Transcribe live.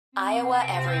Iowa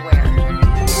Everywhere.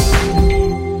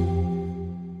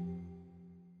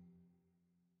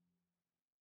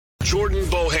 Jordan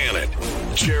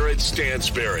Bohannon, Jared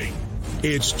Stansberry.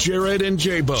 It's Jared and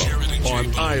J-Bo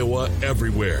on Iowa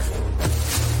Everywhere.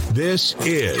 This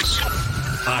is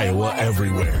Iowa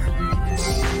Everywhere.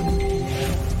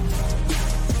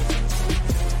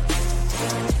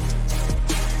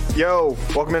 Yo,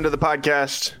 welcome into the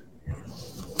podcast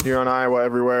here on Iowa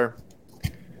Everywhere.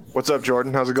 What's up,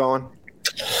 Jordan? How's it going?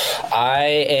 I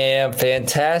am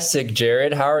fantastic,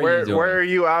 Jared. How are you doing? Where are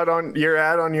you on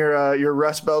your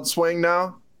Rust Belt swing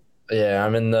now? Yeah,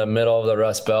 I'm in the middle of the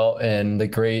Rust Belt in the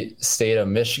great state of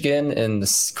Michigan in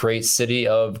the great city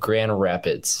of Grand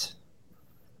Rapids.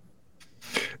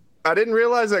 I didn't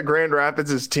realize that Grand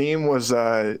Rapids' team was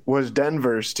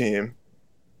Denver's team.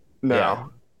 No.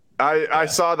 Yeah. I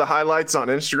saw the highlights on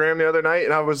Instagram the other night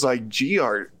and I was like,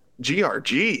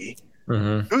 GRG.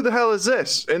 Mm-hmm. Who the hell is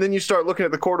this? And then you start looking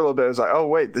at the court a little bit. It's like, oh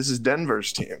wait, this is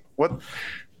Denver's team. What?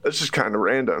 That's just kind of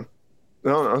random.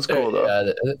 No, it's cool though.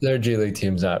 Yeah, their G League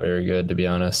team's not very good, to be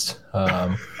honest.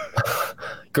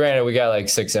 Granted, we got like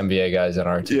 6 NBA guys on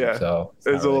our team, Yeah, so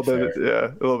it's a little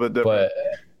bit different. But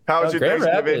how was your Grand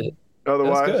Thanksgiving? Rapids,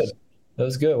 Otherwise, that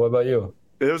was good. What about you?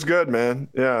 it was good, man.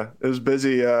 Yeah, it was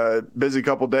busy. Busy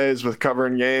couple days with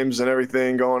covering games and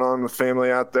everything going on with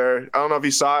family out there. I don't know if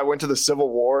you saw. I went to the Civil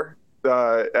War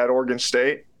at Oregon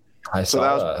State. I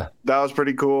saw that was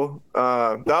pretty cool.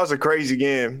 That was a crazy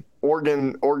game.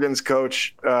 Oregon's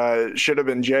coach should have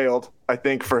been jailed, I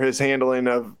think, for his handling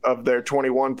of their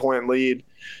 21-point lead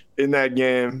in that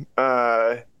game.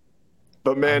 But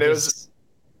man,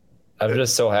 I'm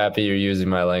just so happy you're using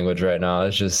my language right now.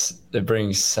 It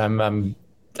brings.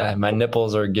 My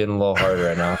nipples are getting a little hard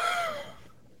right now.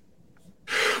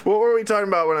 What were we talking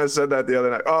about when I said that the other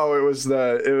night? Oh, it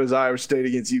was Iowa State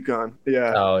against UConn.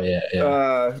 Yeah. Oh yeah.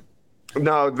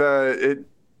 That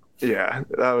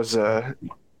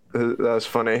was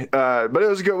funny. But it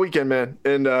was a good weekend, man.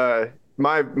 And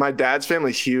my dad's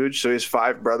family's huge, so he has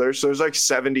 5 brothers. So there's like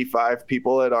 75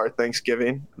 people at our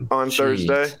Thanksgiving on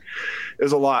Thursday. It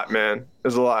was a lot, man. It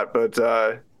was a lot, but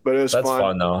it was That's fun.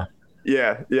 fun though.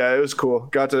 Yeah, it was cool.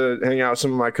 Got to hang out with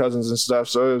some of my cousins and stuff,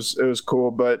 so it was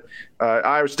cool. But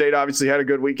Iowa State obviously had a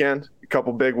good weekend, a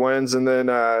couple big wins, and then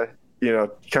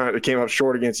kind of came up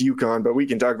short against UConn. But we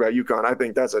can talk about UConn. I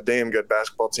think that's a damn good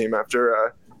basketball team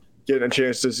after getting a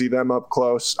chance to see them up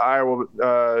close.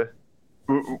 Iowa,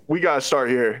 we got to start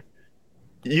here.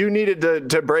 You needed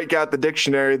to break out the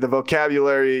dictionary, the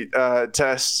vocabulary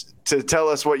test, to tell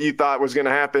us what you thought was going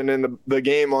to happen in the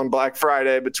game on Black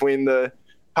Friday between the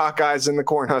Hawkeyes and the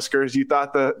Cornhuskers. You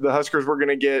thought the Huskers were going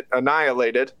to get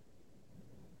annihilated.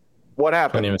 What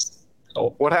happened?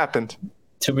 What happened?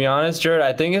 To be honest, Jared,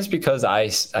 I think it's because I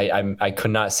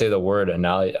could not say the word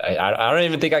annihilate. I don't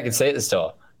even think I can say it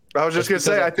still. I was just going to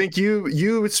say, I think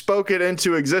you spoke it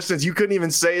into existence. You couldn't even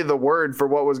say the word for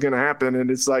what was going to happen, and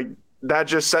it's like that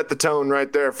just set the tone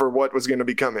right there for what was going to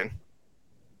be coming.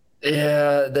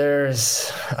 Yeah,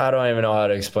 I don't even know how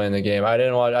to explain the game.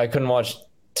 I couldn't watch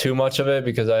too much of it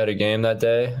because I had a game that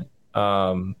day.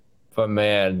 But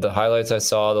man, the highlights I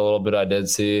saw, the little bit I did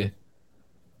see,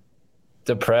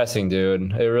 depressing,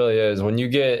 dude. It really is. When you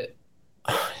get,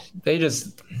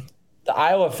 the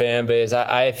Iowa fan base,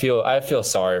 I feel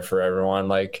sorry for everyone.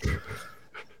 Like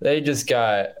they just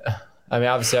got,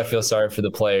 obviously I feel sorry for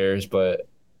the players, but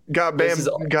got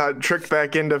tricked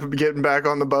back into getting back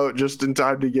on the boat just in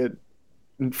time to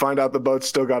find out the boat's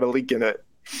still got a leak in it.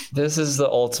 This is the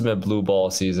ultimate blue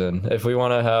ball season. If we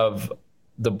want to have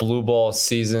the blue ball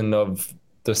season of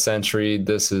the century,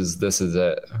 this is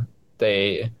it.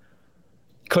 They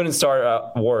couldn't start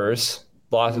out worse,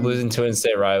 losing to an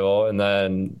in-state rival, and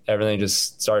then everything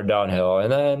just started downhill.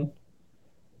 And then,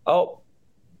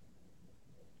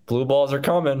 blue balls are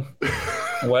coming.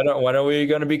 When are we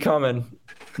going to be coming?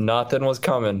 Nothing was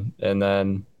coming, and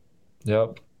then,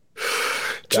 yep.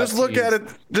 Just look at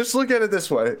it this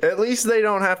way. At least they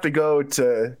don't have to go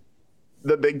to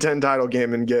the Big Ten title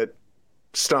game and get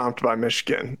stomped by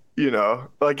Michigan.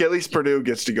 Like at least Purdue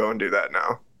gets to go and do that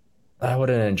now. I would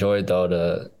have enjoyed though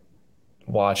to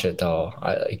watch it though.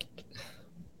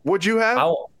 Would you have?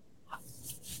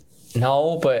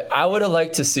 No, but I would have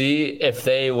liked to see if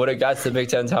they would have got to the Big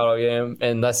Ten title game,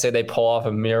 and let's say they pull off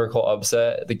a miracle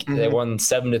upset. They won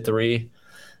 7-3,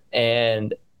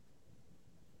 and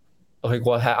like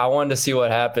I wanted to see what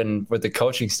happened with the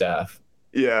coaching staff.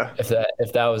 Yeah,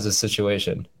 if that was the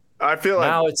situation. I feel like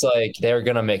now it's like they're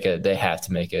gonna make it. They have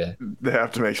to make it. They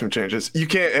have to make some changes. You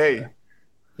can't. Hey,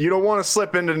 you don't want to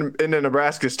slip into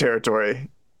Nebraska's territory.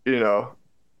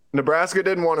 Nebraska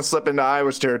didn't want to slip into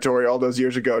Iowa's territory all those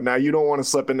years ago. Now you don't want to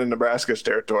slip into Nebraska's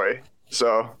territory.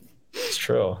 So It's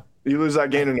true. you lose that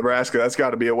game to Nebraska, that's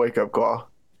got to be a wake-up call.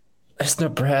 It's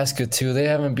Nebraska too. They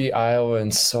haven't beat Iowa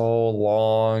in so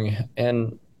long,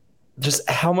 and just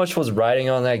how much was riding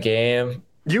on that game.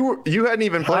 You hadn't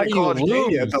even How played do a you college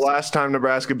game yet lose? the last time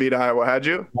Nebraska beat Iowa, had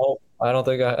you? No, I don't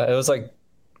think it was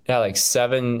like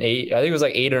 7, 8. I think it was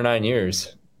like 8 or 9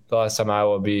 years the last time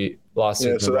Iowa lost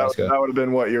Yeah, to so Nebraska. that would have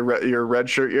been what, your red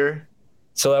shirt year?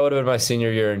 So that would have been my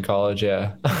senior year in college.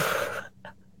 Yeah,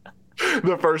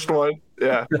 The first one.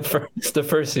 Yeah. the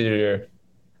first senior year.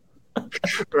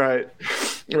 Right.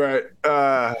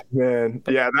 Man.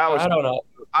 Yeah, that was I don't know.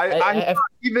 I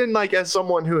even like as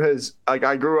someone who has like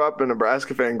I grew up a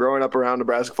Nebraska fan, growing up around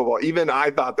Nebraska football, even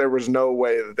I thought there was no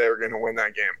way that they were going to win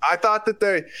that game. I thought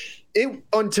that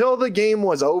until the game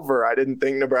was over, I didn't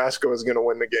think Nebraska was going to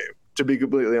win the game, to be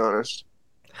completely honest.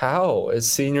 How? It's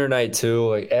senior night too.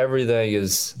 Like everything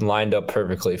is lined up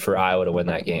perfectly for Iowa to win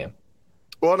that game.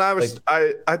 Well, and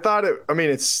I thought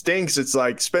it stinks. It's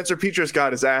like Spencer Petras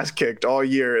got his ass kicked all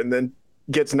year and then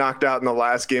gets knocked out in the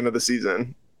last game of the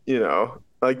season,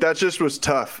 Like that just was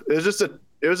tough. It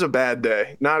was a bad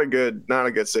day. Not a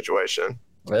good situation.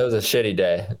 It was a shitty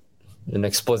day. In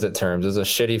explicit terms, it was a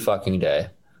shitty fucking day.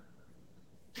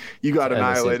 You got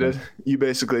annihilated. You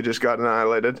basically just got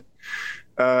annihilated.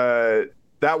 That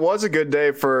was a good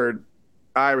day for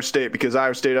Iowa State because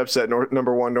Iowa State upset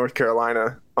number 1 North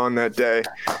Carolina on that day.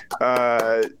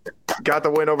 Got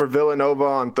the win over Villanova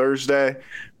on Thursday.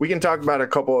 We can talk about a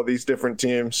couple of these different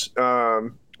teams.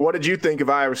 What did you think of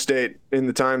Iowa State in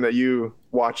the time that you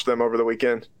watched them over the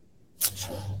weekend?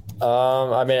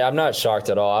 I'm not shocked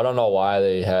at all. I don't know why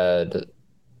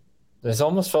it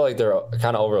almost felt like they're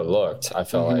kind of overlooked. I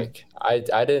felt like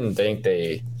I didn't think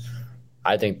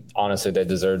I think honestly they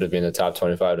deserved to be in the top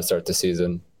 25 to start the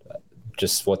season.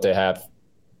 Just what they had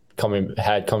coming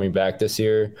back this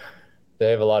year. They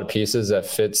have a lot of pieces that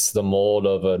fits the mold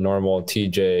of a normal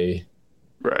TJ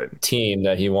team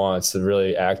that he wants, the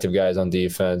really active guys on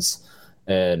defense.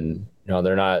 And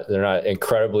they're not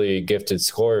incredibly gifted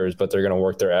scorers, but they're going to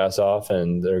work their ass off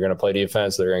and they're going to play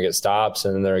defense. They're going to get stops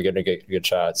and they're going to get good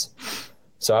shots.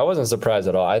 So I wasn't surprised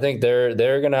at all. I think they're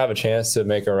going to have a chance to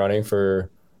make a running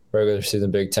for regular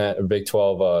season Big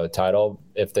 12 title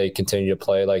if they continue to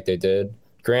play like they did.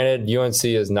 Granted, UNC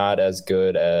is not as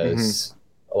good as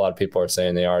a lot of people are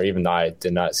saying they are. Even I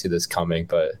did not see this coming,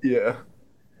 but yeah,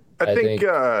 I think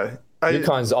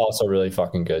UConn's also really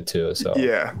fucking good too. So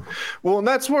yeah, well, and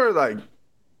that's where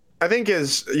I think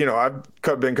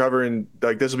I've been covering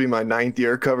this will be my 9th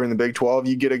year covering the Big 12.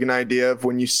 You get an idea of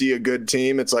when you see a good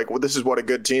team, it's like, well, this is what a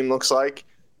good team looks like.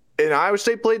 And Iowa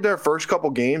State played their first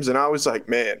couple games, and I was like,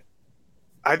 man,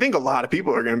 I think a lot of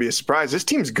people are going to be surprised. This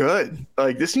team's good.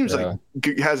 Like this team's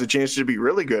has a chance to be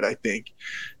really good, I think.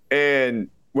 And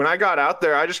when I got out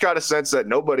there, I just got a sense that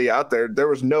nobody out there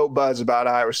was no buzz about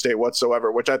Iowa State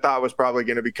whatsoever, which I thought was probably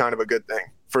going to be kind of a good thing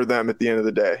for them at the end of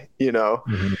the day,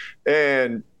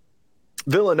 And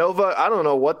Villanova, I don't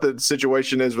know what the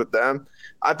situation is with them.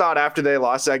 I thought after they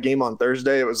lost that game on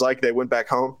Thursday, it was like they went back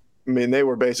home. I mean, they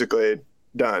were basically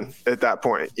done at that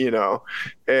point,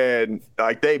 and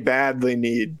they badly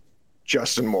need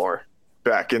Justin Moore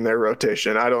back in their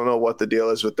rotation. I don't know what the deal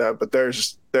is with that, but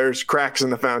there's cracks in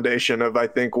the foundation of I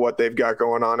think what they've got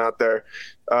going on out there.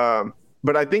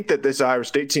 But I think that this Iowa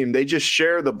State team, they just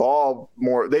share the ball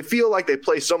more. They feel like they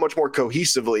play so much more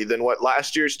cohesively than what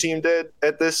last year's team did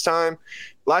at this time.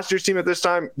 Last year's team at this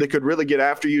time, they could really get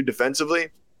after you defensively.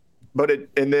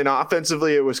 And then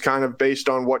offensively, it was kind of based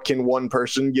on what can one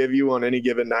person give you on any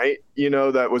given night,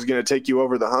 that was going to take you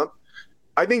over the hump.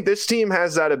 I think this team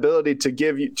has that ability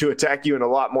to attack you in a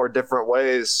lot more different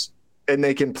ways, and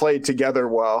they can play together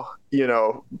well,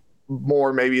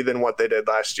 more maybe than what they did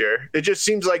last year. It just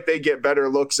seems like they get better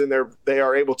looks and they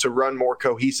are able to run more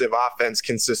cohesive offense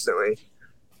consistently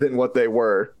than what they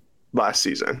were last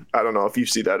season. I don't know if you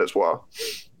see that as well.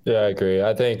 Yeah, I agree.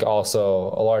 I think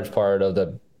also a large part of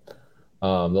the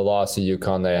loss to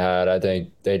UConn they had, I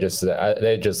think they just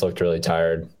looked really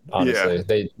tired. Honestly, I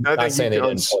think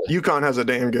UConn has a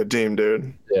damn good team,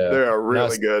 dude. Yeah, they are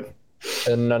really good.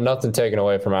 And nothing taken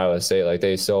away from Iowa State. Like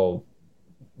they still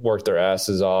worked their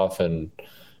asses off, and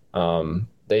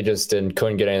they just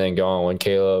couldn't get anything going when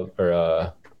Caleb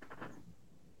or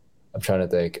I'm trying to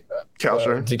think.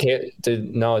 Kalsher.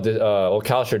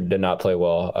 Kalsher did not play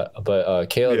well, but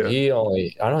Caleb, I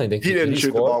don't even think he didn't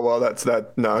shoot the ball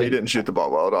well. He didn't shoot the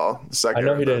ball well at all. I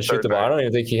know he didn't shoot the ball. I don't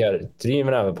even think he had. Did he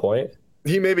even have a point?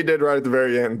 He maybe did right at the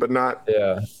very end, but not.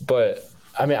 Yeah, but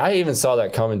I mean, I even saw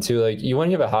that coming too. Like, you want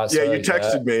to give a hot start. Yeah, you like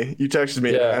texted that. me. You texted me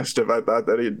and asked if I thought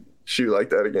that he'd shoot like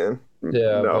that again.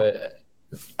 Yeah, No. but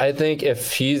I think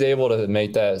if he's able to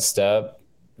make that step,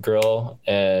 Grill,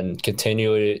 and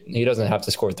continually, he doesn't have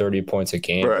to score 30 points a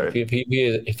game. Right.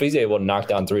 If he's able to knock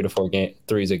down 3 to 4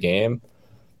 threes a game,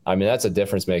 I mean, that's a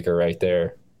difference maker right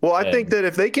there. Well, I think that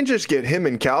if they can just get him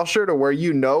and Kalsher to where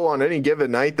on any given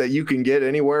night that you can get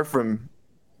anywhere from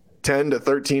 10 to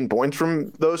 13 points from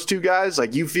those two guys,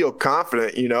 like you feel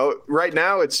confident, Right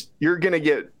now you're going to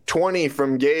get 20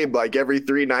 from Gabe like every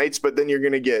 3 nights, but then you're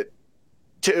going to get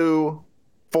 2,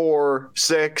 4,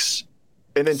 6,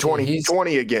 and then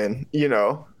 20 again,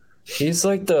 He's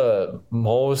like the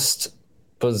most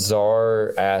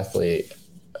bizarre athlete,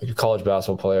 college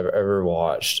basketball player I've ever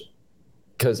watched.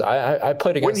 Because I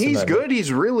played against him. When he's good,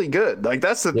 he's really good. Like,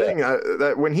 that's the thing.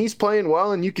 That when he's playing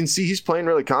well and you can see he's playing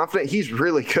really confident, he's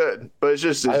really good. But it's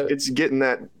just it's getting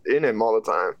that in him all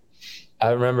the time. I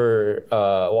remember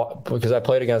because I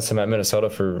played against him at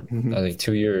Minnesota for I think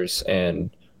 2 years,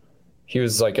 and he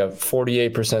was like a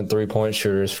 48% 3-point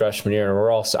shooter his freshman year.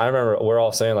 And I remember we're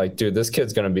all saying, like, dude, this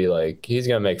kid's gonna be like, he's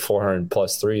gonna make 400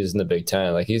 plus threes in the Big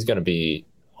Ten. Like, he's gonna be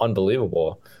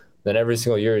unbelievable. Then every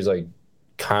single year he's like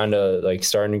kind of like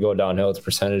starting to go downhill with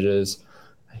percentages.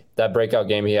 That breakout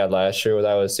game he had last year with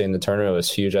Iowa State in the tournament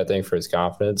was huge, I think, for his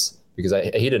confidence, because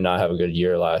he did not have a good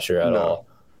year last year at all.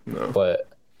 No. But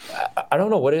I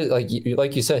don't know what it is.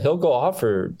 Like you said, he'll go off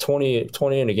for 20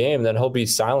 in a game, and then he'll be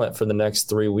silent for the next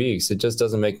 3 weeks. It just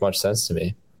doesn't make much sense to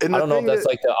me. I don't know if that's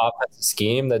like the offensive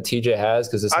scheme that TJ has,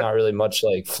 because it's not really much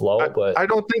like flow. But I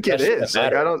don't think it is.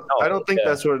 Like, I don't think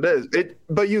that's what it is.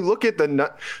 But you look at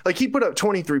he put up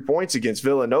 23 points against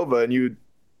Villanova, and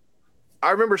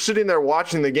I remember sitting there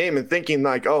watching the game and thinking,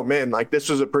 like, oh man, like this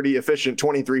was a pretty efficient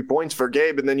 23 points for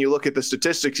Gabe. And then you look at the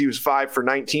statistics, he was 5 for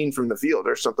 19 from the field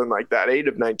or something like that, 8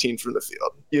 of 19 from the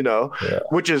field,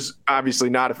 which is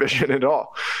obviously not efficient at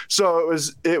all. So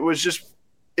it was just.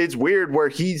 It's weird where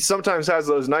he sometimes has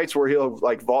those nights where he'll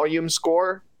like volume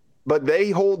score, but they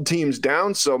hold teams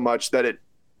down so much that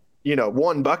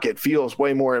one bucket feels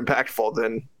way more impactful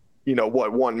than,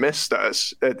 what one miss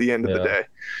does at the end of the day.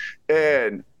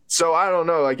 And so I don't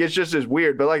know, like, it's just as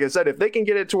weird. But like I said, if they can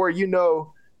get it to where,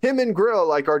 him and Grill,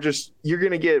 like, are just, you're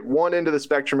going to get one end of the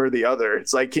spectrum or the other.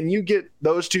 It's like, can you get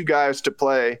those two guys to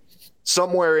play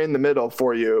somewhere in the middle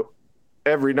for you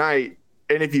every night?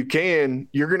 And if you can,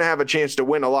 you're going to have a chance to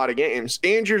win a lot of games,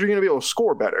 and you're going to be able to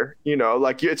score better.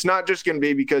 Like, it's not just going to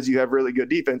be because you have really good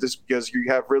defense. It's because you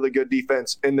have really good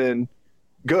defense and then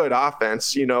good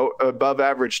offense, above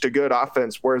average to good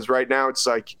offense. Whereas right now it's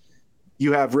like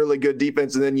you have really good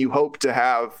defense and then you hope to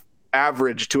have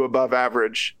average to above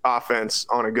average offense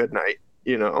on a good night,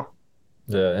 Yeah.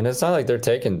 And it's not like they're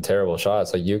taking terrible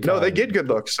shots. Like No, they get good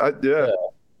looks. Yeah.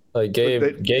 Like Gabe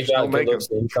got good looks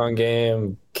in the UConn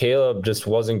game. Caleb just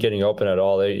wasn't getting open at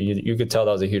all. You could tell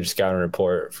that was a huge scouting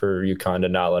report for UConn to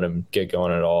not let him get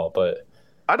going at all. But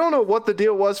I don't know what the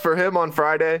deal was for him on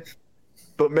Friday,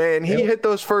 but man, he hit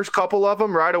those first couple of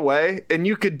them right away, and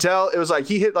you could tell it was like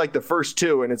he hit like the first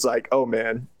 2, and it's like, oh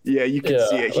man, yeah, you can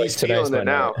see it. He's feeling it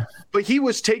now. But he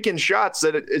was taking shots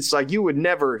that it's like you would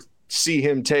never see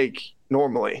him take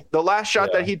normally. The last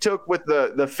shot that he took with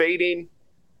the fading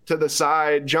to the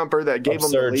side jumper that gave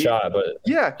him the lead. Shot,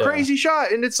 but crazy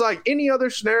shot. And it's like any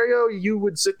other scenario, you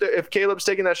would sit there. If Caleb's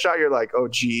taking that shot, you're like, oh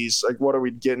geez, like what are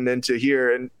we getting into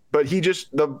here? But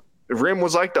the rim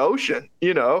was like the ocean,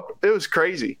 it was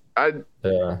crazy.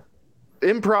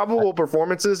 Improbable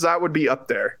performances, that would be up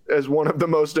there as one of the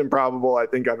most improbable I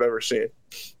think I've ever seen.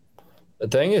 The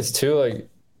thing is too, like,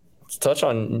 to touch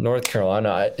on North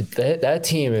Carolina, that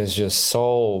team is just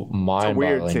so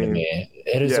mind-boggling to me.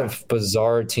 It is a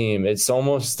bizarre team. It's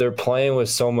almost, they're playing with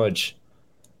so much.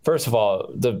 First of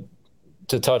all,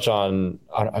 to touch on,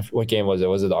 what game was it?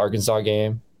 Was it the Arkansas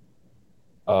game?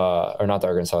 Or not the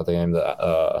Arkansas game?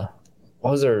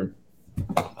 What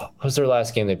was their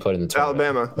last game they played in the tournament?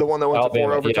 Alabama, the one that went to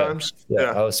 4 overtimes.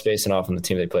 Yeah, I was spacing off on the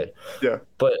team they played. Yeah,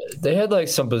 but they had like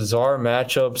some bizarre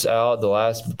matchups out the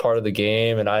last part of the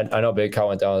game, and I know Big Kyle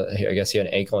went down. I guess he had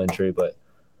an ankle injury, but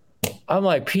I'm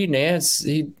like, Pete Nance,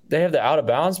 they have the out of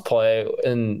bounds play,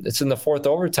 and it's in the 4th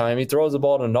overtime. He throws the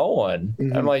ball to no one.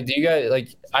 Mm-hmm. I'm like, do you guys like?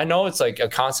 I know it's like a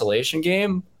consolation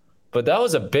game, but that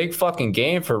was a big fucking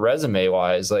game for resume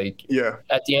wise. Like,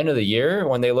 at the end of the year,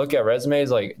 when they look at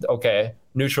resumes, like, okay,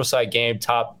 neutral site game,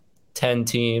 top 10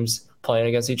 teams playing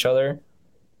against each other.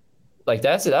 Like,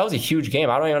 that was a huge game.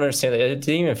 I don't even understand that. It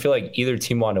didn't even feel like either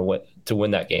team wanted to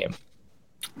win that game.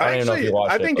 I don't even know if you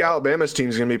watched it. I think Alabama's team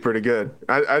is going to be pretty good.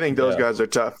 I think those guys are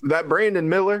tough. That Brandon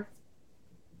Miller,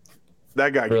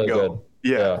 that guy really can go. Good.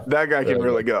 Yeah, that guy can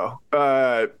really go.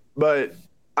 But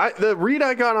the read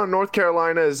I got on North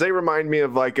Carolina is they remind me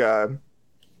of like man,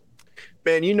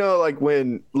 like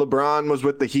when LeBron was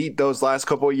with the Heat those last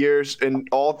couple of years, and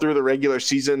all through the regular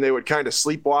season they would kind of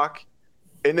sleepwalk,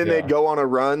 and then they'd go on a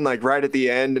run like right at the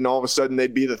end, and all of a sudden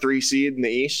they'd be the 3 seed in the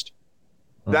East.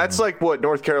 Mm-hmm. That's like what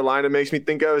North Carolina makes me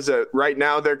think of. Is that right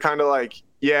now they're kind of like,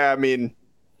 yeah, I mean,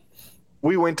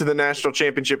 we went to the national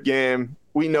championship game.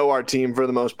 We know our team for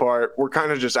the most part. We're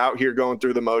kind of just out here going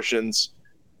through the motions.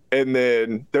 And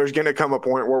then there's going to come a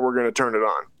point where we're going to turn it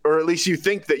on, or at least you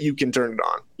think that you can turn it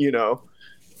on.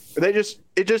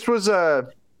 It just was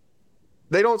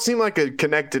they don't seem like a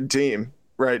connected team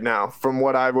right now from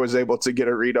what I was able to get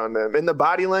a read on them. And the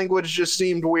body language just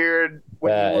seemed weird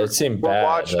when it seemed bad.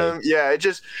 Watching them. Yeah,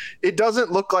 it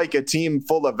doesn't look like a team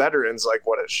full of veterans like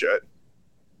what it should.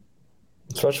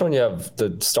 Especially when you have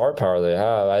the star power they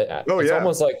have. It's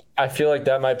almost like I feel like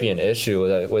that might be an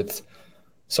issue with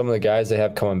some of the guys they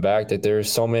have coming back, that there's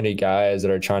so many guys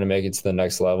that are trying to make it to the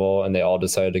next level and they all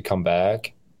decided to come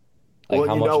back. Like,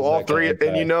 well, all three,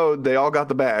 and they all got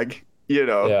the bag, too.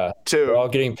 They're all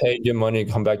getting paid good money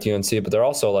to come back to UNC, but they're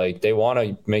also like, they want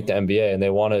to make the NBA and they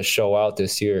want to show out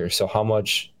this year. So how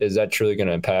much is that truly going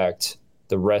to impact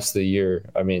the rest of the year?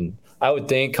 I mean, I would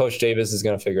think Coach Davis is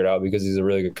going to figure it out because he's a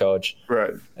really good coach.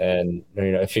 Right. And,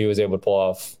 if he was able to pull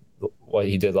off what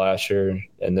he did last year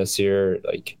and this year,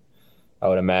 like, I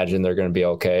would imagine they're going to be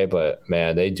okay. But,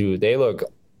 man, they look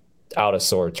out of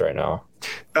sorts right now.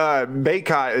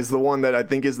 Bacot is the one that I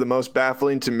think is the most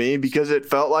baffling to me, because it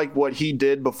felt like what he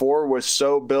did before was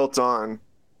so built on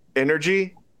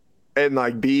energy and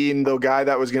like being the guy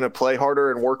that was going to play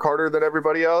harder and work harder than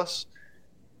everybody else.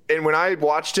 And when I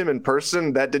watched him in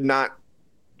person, I did not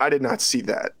see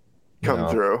that come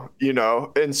through,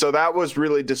 And so that was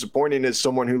really disappointing as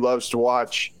someone who loves to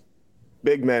watch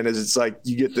big men. Is it's like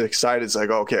you get excited. It's like,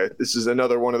 okay, this is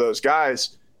another one of those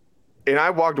guys. And I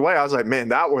walked away. I was like, man,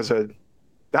 that was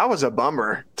a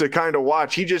bummer to kind of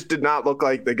watch. He just did not look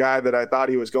like the guy that I thought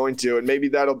he was going to. And maybe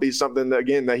that'll be something that,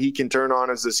 again, that he can turn on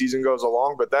as the season goes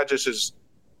along. But that just is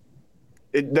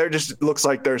there just looks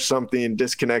like there's something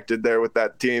disconnected there with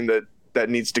that team that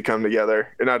needs to come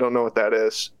together. And I don't know what that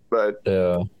is, but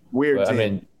weird team. I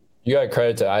mean, you got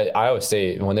credit to Iowa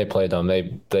State. When they played them,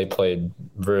 they played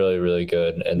really, really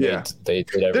good. And they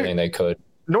did everything they could.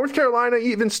 North Carolina,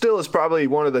 even still, is probably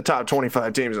one of the top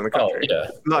 25 teams in the country. Oh,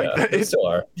 yeah. They still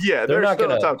are. Yeah, they're not still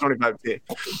a top 25 team.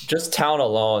 Just talent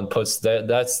alone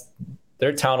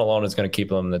their talent alone is going to keep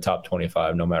them in the top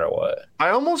 25 no matter what. I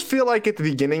almost feel like at the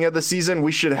beginning of the season,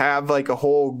 we should have like a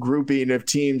whole grouping of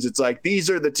teams. It's like, these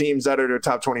are the teams that are the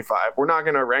top 25. We're not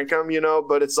going to rank them,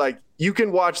 but it's like you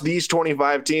can watch these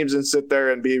 25 teams and sit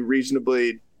there and be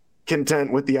reasonably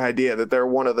content with the idea that they're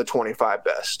one of the 25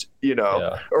 best,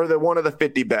 or the one of the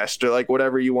 50 best, or like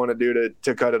whatever you want to do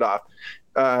to cut it off.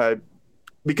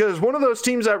 Because one of those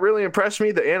teams that really impressed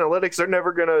me, the analytics, they're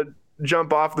never going to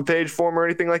jump off the page for them or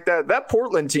anything like that. That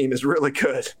Portland team is really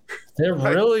good. They're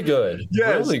really good.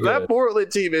 Yes, really good. That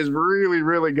Portland team is really,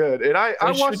 really good. And I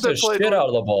watched them play. Shit out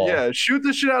of the ball. Yeah, shoot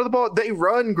the shit out of the ball. They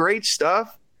run great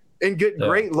stuff and get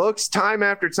great looks time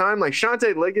after time. Like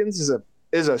Shante Liggins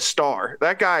is a star.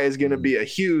 That guy is going to be a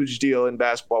huge deal in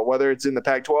basketball, whether it's in the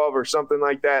Pac-12 or something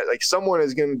like that. Like someone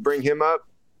is going to bring him up,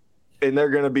 and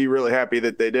they're going to be really happy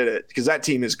that they did it, because that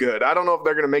team is good. I don't know if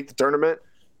they're going to make the tournament.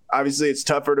 Obviously, it's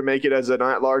tougher to make it as an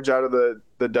at-large out of the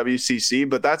WCC,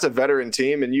 but that's a veteran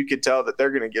team, and you could tell that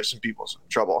they're going to give some people some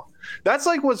trouble. That's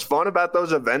like what's fun about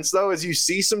those events, though, is you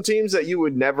see some teams that you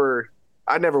would never –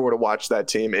 I never would have watched that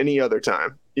team any other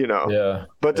time, Yeah.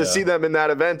 But to see them in that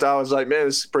event, I was like, man,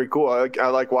 this is pretty cool. I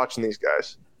like watching these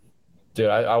guys. Dude,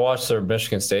 I watched their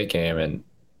Michigan State game, and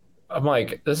I'm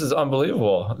like, this is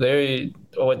unbelievable. They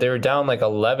were down like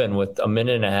 11 with a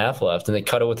minute and a half left, and they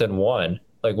cut it within one,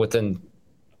 like within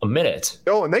a minute.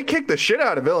 Oh, and they kicked the shit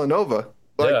out of Villanova.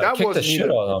 That wasn't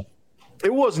even,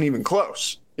 it wasn't even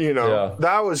close.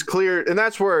 That was clear. And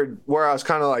that's where I was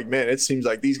kind of like, man, it seems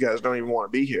like these guys don't even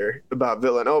want to be here about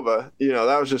Villanova.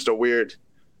 That was just a weird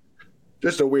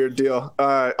deal.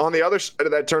 On the other side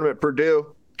of that tournament,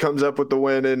 Purdue comes up with the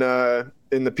win in the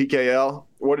PKL.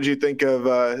 What did you think of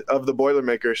the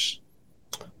Boilermakers?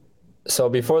 So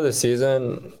before the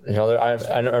season, I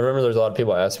remember there's a lot of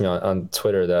people asking me on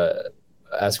Twitter that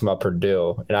asking about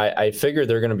Purdue, and I figured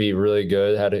they're going to be really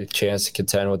good, had a chance to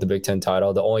contend with the Big Ten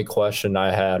title. The only question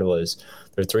I had was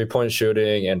their 3-point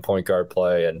shooting and point guard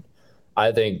play, and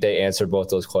I think they answered both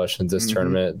those questions this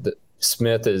tournament.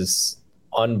 Smith is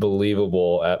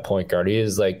unbelievable at point guard. He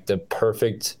is like the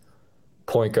perfect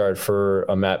point guard for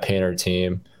a Matt Painter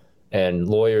team. and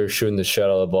Lawyer shooting the shit out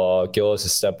of the ball. Gillis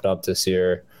is stepping up this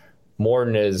year.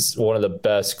 Morton is one of the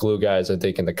best glue guys, I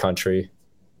think, in the country.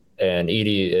 And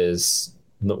Edey is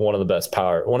one of the best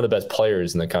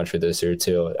players in the country this year,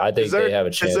 too. I think they have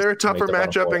a chance. Is there a tougher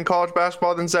matchup in college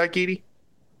basketball than Zach Edey?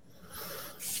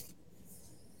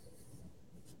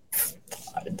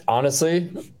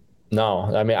 Honestly,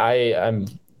 no. I mean, I'm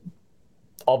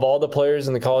of all the players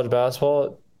in the college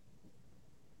basketball,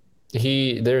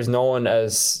 there's no one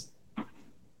as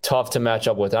tough to match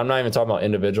up with. I'm not even talking about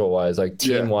individual wise, like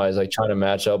team wise, like trying to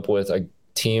match up with a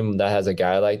team that has a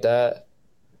guy like that.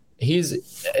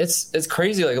 It's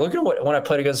crazy. Like look at when I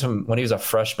played against him when he was a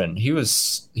freshman. He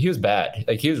was bad.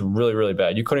 Like he was really, really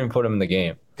bad. You couldn't even put him in the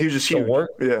game. He was just huge.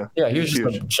 Yeah, he was just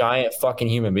huge. A giant fucking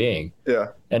human being. Yeah.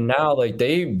 And now like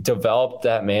they developed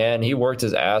that man. He worked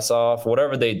his ass off.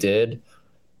 Whatever they did.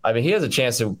 I mean, he has a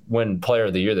chance to win Player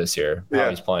of the Year this year.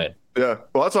 How he's playing. Yeah.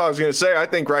 Well, that's what I was going to say. I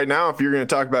think right now, if you're going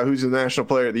to talk about who's the National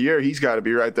Player of the Year, he's got to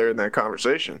be right there in that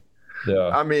conversation. Yeah.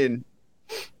 I mean,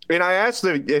 I asked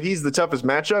him if he's the toughest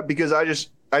matchup because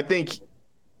I think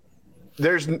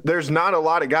there's not a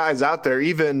lot of guys out there,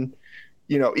 even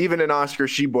an Oscar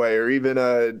Tshiebwe or even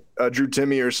a Drew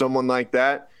Timme or someone like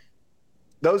that.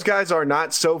 Those guys are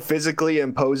not so physically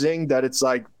imposing that it's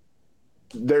like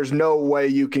there's no way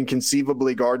you can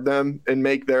conceivably guard them and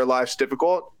make their lives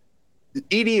difficult.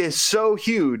 Edey is so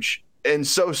huge and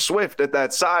so swift at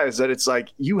that size that it's like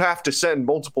you have to send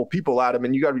multiple people at him,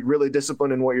 and you got to be really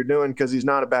disciplined in what you're doing because he's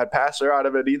not a bad passer out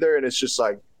of it either. And it's just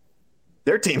like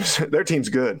their team's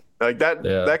good. Like that.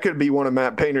 Yeah. That could be one of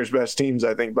Matt Painter's best teams,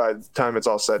 I think, by the time it's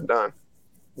all said and done.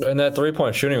 And that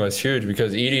 3-point shooting was huge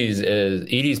because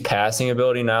Edey's passing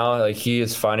ability now, like he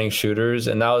is finding shooters,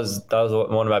 and that was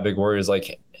one of my big worries.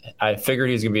 Like I figured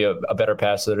he's gonna be a better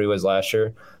passer than he was last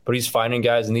year, but he's finding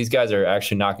guys, and these guys are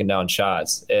actually knocking down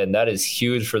shots, and that is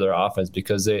huge for their offense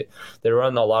because they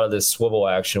run a lot of this swivel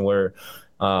action where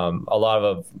a lot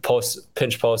of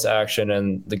pinch post action,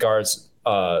 and the guards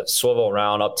swivel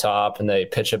around up top, and they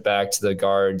pitch it back to the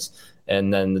guards.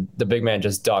 And then the big man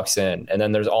just ducks in. And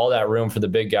then there's all that room for the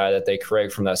big guy that they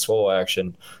create from that swivel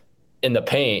action in the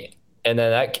paint. And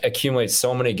then that accumulates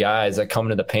so many guys that come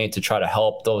into the paint to try to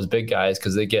help those big guys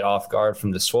because they get off guard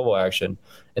from the swivel action.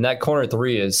 And that corner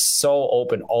three is so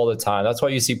open all the time. That's why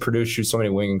you see Purdue shoot so many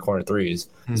wing and corner threes.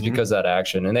 It's because of that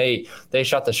action. And they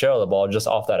shot the shit out of the ball just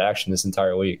off that action this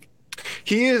entire week.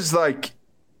 He is like,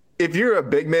 if you're a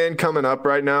big man coming up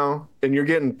right now and you're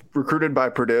getting recruited by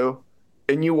Purdue,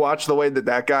 and you watch the way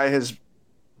that guy has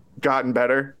gotten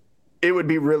better, it would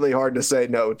be really hard to say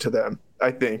no to them,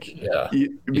 I think. Yeah.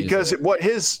 Because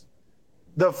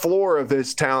the floor of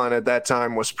his talent at that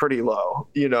time was pretty low.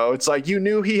 It's like you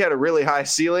knew he had a really high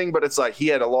ceiling, but it's like he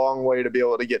had a long way to be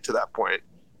able to get to that point.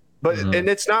 But and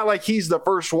it's not like he's the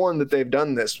first one that they've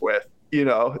done this with.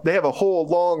 They have a whole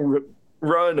long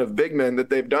run of big men that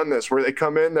they've done this where they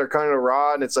come in, they're kind of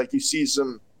raw, and it's like you see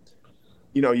some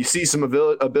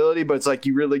ability, but it's like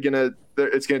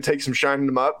it's gonna take some shining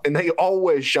them up, and they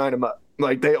always shine them up.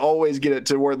 Like they always get it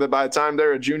to where by the time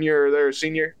they're a junior or they're a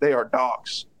senior, they are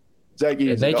dogs. Zach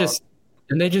Edey's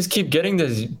they just keep getting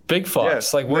these big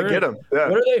fucks. Like where do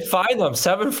they find them?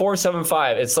 7'4",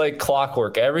 7'5". It's like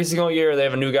clockwork. Every single year they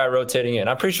have a new guy rotating in.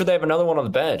 I'm pretty sure they have another one on the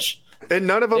bench. And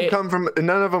none of them come from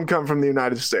the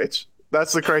United States.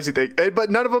 That's the crazy thing. But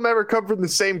none of them ever come from the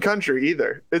same country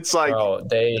either. It's like,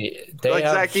 they like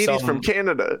Zach Edey's from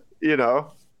Canada,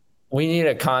 We need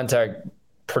to contact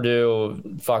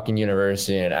Purdue fucking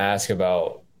University and ask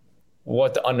about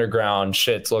what the underground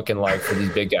shit's looking like for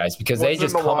these big guys because they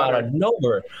just come out of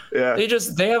nowhere. Yeah.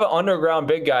 They have an underground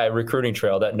big guy recruiting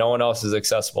trail that no one else is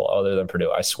accessible other than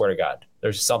Purdue. I swear to God,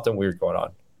 there's something weird going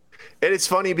on. And it's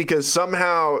funny because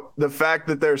somehow the fact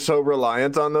that they're so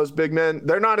reliant on those big men,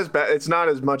 they're not as bad. It's not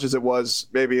as much as it was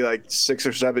maybe like 6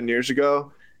 or 7 years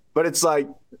ago. But it's like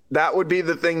that would be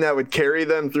the thing that would carry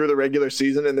them through the regular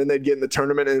season. And then they'd get in the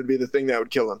tournament and it'd be the thing that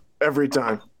would kill them every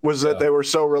time was that they were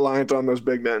so reliant on those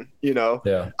big men.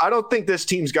 Yeah. I don't think this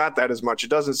team's got that as much. It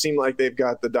doesn't seem like they've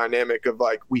got the dynamic of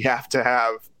like we have to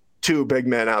have 2 big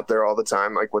men out there all the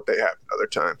time like what they have at other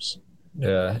times.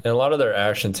 Yeah, and a lot of their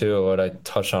action too. What I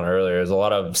touched on earlier is a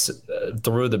lot of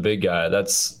through the big guy.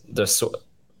 That's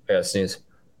sneeze.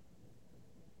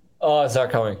 Oh, it's not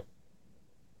coming.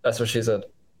 That's what she said.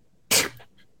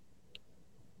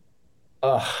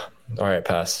 Oh, all right,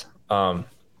 pass.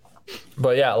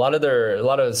 But yeah, a lot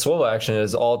of swivel action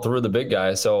is all through the big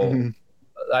guy. So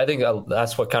I think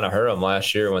that's what kind of hurt them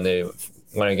last year when they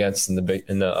went against in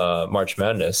the March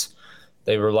Madness.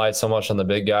 They relied so much on the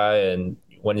big guy, and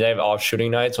when they have off shooting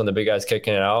nights, when the big guy's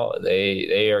kicking it out,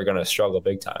 they are going to struggle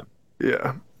big time.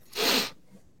 Yeah.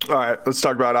 All right, let's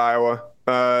talk about Iowa.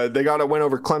 They got a win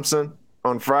over Clemson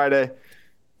on Friday.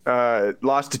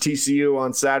 Lost to TCU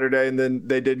on Saturday, and then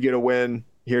they did get a win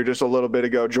here just a little bit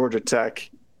ago. Georgia Tech.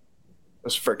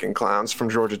 Those freaking clowns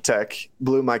from Georgia Tech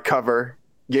blew my cover.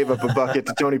 Gave up a bucket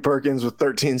to Tony Perkins with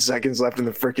 13 seconds left in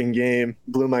the freaking game.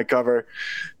 Blew my cover.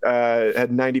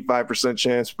 Had 95%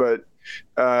 chance. But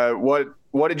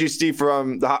what did you see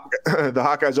from the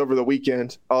Hawkeyes over the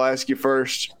weekend? I'll ask you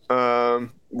first.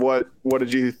 What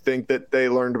did you think that they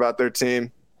learned about their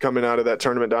team coming out of that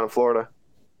tournament down in Florida?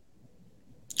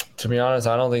 To be honest,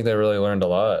 I don't think they really learned a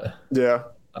lot. Yeah.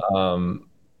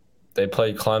 They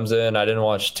played Clemson. I didn't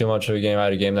watch too much of a game. I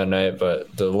had a game that night,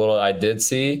 but the little I did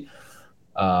see,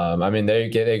 they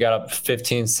got up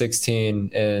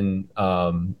 15-16 in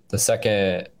the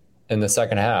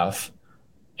second half,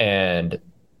 and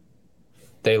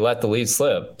they let the lead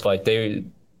slip. Like it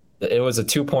was a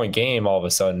 2-point game all of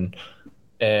a sudden.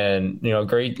 And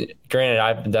granted,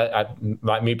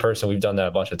 me personally, we've done that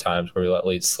a bunch of times where we let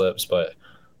lead slips, but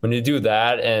when you do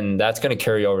that, and that's going to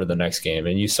carry over to the next game,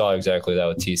 and you saw exactly that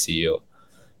with TCU.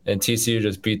 And TCU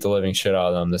just beat the living shit out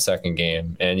of them the second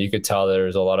game, and you could tell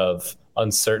there's a lot of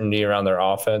uncertainty around their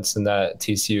offense in that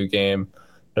TCU game.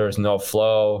 There was no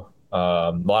flow,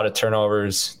 a lot of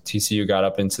turnovers. TCU got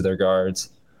up into their guards.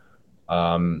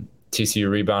 TCU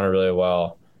rebounded really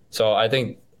well. So I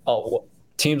think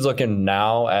teams looking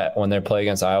now at when they play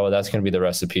against Iowa, that's going to be the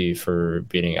recipe for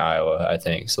beating Iowa, I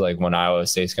think. So like when Iowa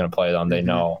State's going to play them, they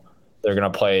know they're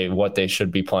going to play what they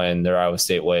should be playing, their Iowa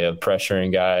State way of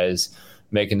pressuring guys,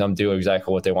 making them do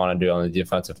exactly what they want to do on the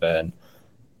defensive end.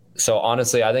 So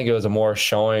honestly, I think it was a more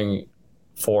showing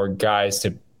for teams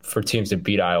to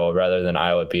beat Iowa rather than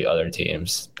Iowa beat other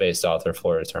teams based off their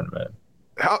Florida tournament.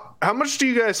 How much do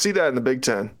you guys see that in the Big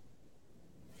Ten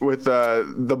with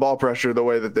the ball pressure the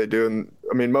way that they do? And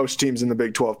I mean, most teams in the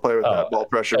Big 12 play with that ball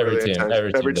pressure. Every team.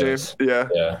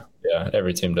 Yeah.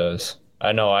 Every team does.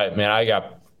 I know. I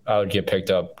would get picked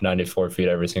up 94 feet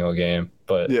every single game,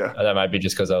 but that might be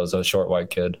just because I was a short white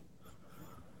kid.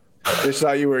 They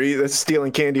thought you were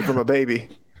stealing candy from a baby.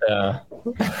 Yeah.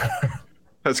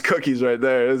 That's cookies right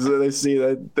there. They see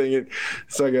that thing.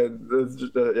 It's like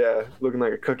looking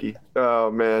like a cookie.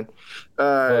 Oh man.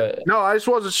 No, I just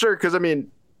wasn't sure because I mean,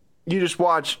 you just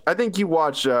watch. I think you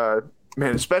watch.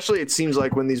 Man, especially it seems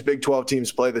like when these Big 12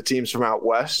 teams play the teams from out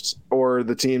west or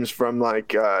the teams from like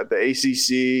the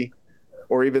ACC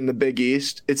or even the Big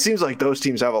East, it seems like those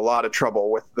teams have a lot of trouble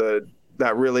with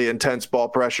that really intense ball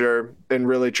pressure and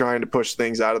really trying to push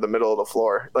things out of the middle of the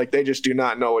floor. Like they just do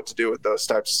not know what to do with those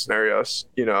types of scenarios,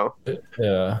 you know?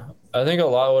 Yeah. I think a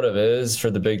lot of what it is for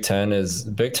the Big Ten is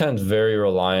Big Ten's very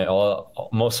reliant.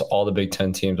 Most all the Big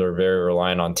Ten teams are very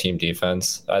reliant on team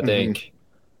defense. I think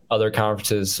other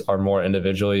conferences are more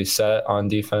individually set on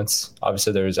defense.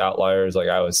 Obviously there's outliers like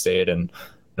Iowa State and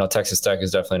Texas Tech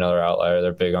is definitely another outlier.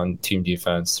 They're big on team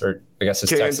defense, or I guess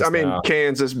it's Texas now.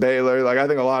 Kansas, Baylor. Like I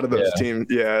think a lot of those teams.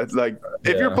 Yeah, like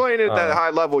if you're playing at that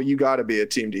high level, you got to be a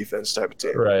team defense type of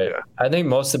team. Right. Yeah. I think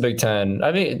most of the Big Ten.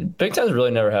 I mean, Big Ten's really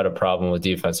never had a problem with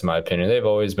defense, in my opinion. They've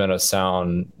always been a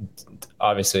sound.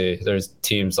 Obviously, there's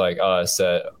teams like us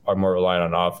that are more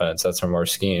reliant on offense. That's our more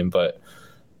scheme, but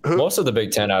most of the Big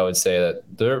Ten, I would say that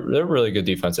they're really good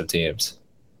defensive teams.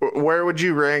 Where would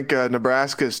you rank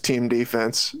Nebraska's team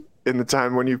defense in the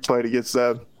time when you played against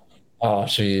them? Oh,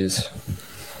 jeez.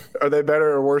 Are they better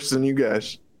or worse than you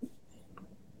guys?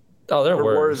 Oh, they're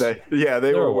Were worse. they? Yeah,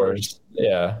 they were worse.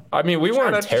 Yeah. I mean, we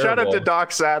weren't terrible. Shout out to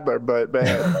Doc Sadler, but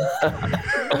man.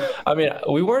 I mean,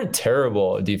 we weren't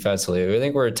terrible defensively. I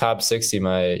think we're top 60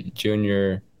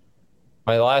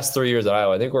 my last 3 years at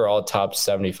Iowa. I think we're all top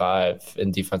 75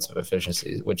 in defensive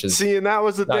efficiency, which is and that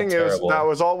was the thing. That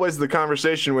was always the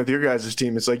conversation with your guys'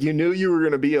 team. It's like you knew you were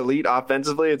going to be elite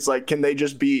offensively. It's like, can they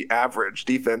just be average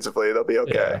defensively? They'll be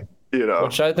okay. Yeah.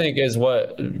 Which I think is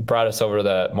what brought us over to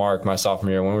that mark my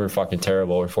sophomore year when we were fucking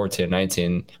terrible. We're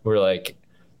 14-19. We were like,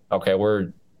 okay,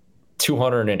 we're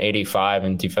 285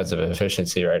 in defensive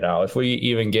efficiency right now. If we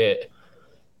even get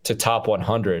to top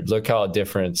 100, look how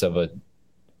difference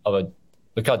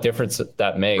look how difference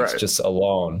that makes just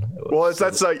alone. Well,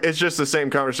 it's just the same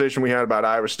conversation we had about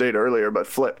Iowa State earlier, but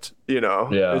flipped. Yeah.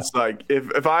 It's like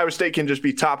if Iowa State can just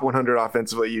be top 100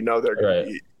 offensively, they're going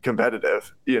to be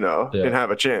competitive, and have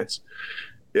a chance.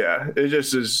 Yeah, it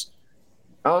just is.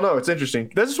 I don't know. It's interesting.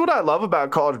 This is what I love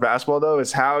about college basketball, though,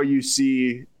 is how you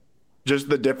see just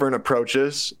the different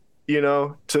approaches,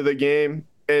 to the game.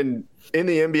 And in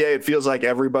the NBA, it feels like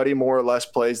everybody more or less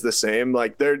plays the same.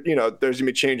 Like there's going to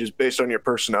be changes based on your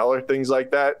personnel or things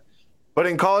like that. But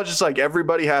in college, it's like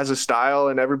everybody has a style,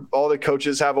 and all the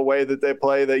coaches have a way that they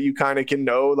play that you kind of can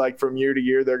know, like from year to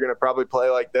year, they're going to probably play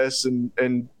like this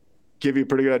and give you a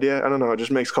pretty good idea. I don't know. It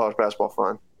just makes college basketball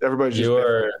fun. Everybody's just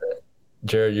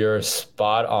Jared, you're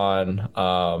spot on.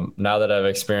 Now that I've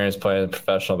experienced playing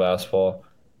professional basketball,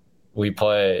 we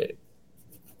play,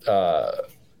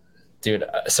 dude.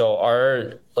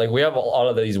 So we have a lot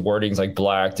of these wordings, like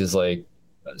blacked is like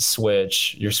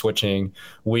switch, you're switching.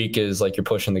 Weak is like you're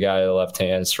pushing the guy to the left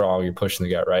hand. Strong, you're pushing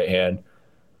the guy right hand.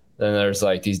 Then there's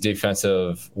like these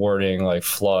defensive wording like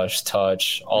flush,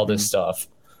 touch, all this stuff.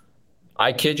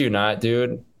 I kid you not,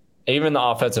 dude. Even the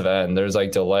offensive end, there's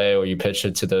like delay where you pitch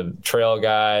it to the trail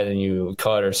guy, then you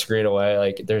cut or screen away.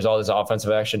 Like there's all this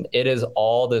offensive action. It is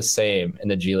all the same in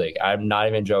the G League. I'm not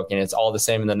even joking. It's all the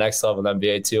same in the next level in the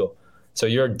NBA too. So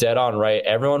you're dead on right.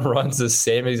 Everyone runs the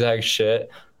same exact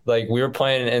shit. Like we were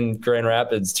playing in Grand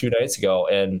Rapids 2 nights ago,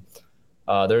 and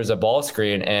there's a ball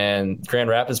screen, and Grand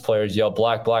Rapids players yell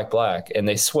black, black, black, and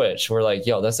they switch. We're like,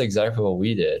 yo, that's exactly what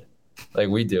we did. Like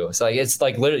we do. It's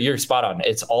like literally, you're spot on.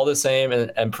 It's all the same,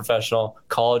 and professional.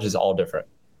 College is all different.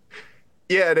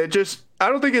 Yeah, and I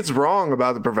don't think it's wrong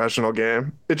about the professional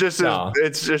game. It just is. No.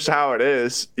 It's just how it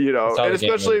is, you know. And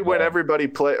especially when everybody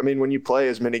play. I mean, when you play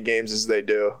as many games as they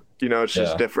do, you know, it's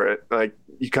just different. Like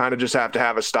you kind of just have to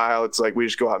have a style. It's like we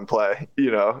just go out and play,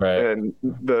 you know. Right. And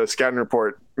the scouting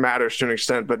report matters to an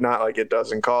extent, but not like it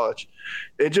does in college.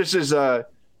 It just is. I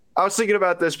was thinking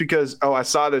about this because I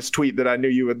saw this tweet that I knew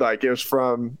you would like. It was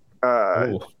from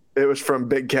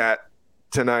Big Cat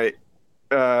tonight.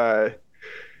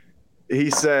 He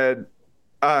said,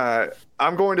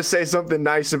 I'm going to say something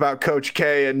nice about Coach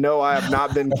K, and no, I have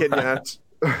not been kidnapped.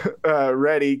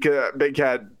 Ready, Big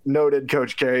Cat, noted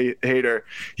Coach K hater.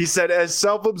 He said, as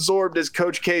self-absorbed as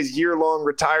Coach K's year-long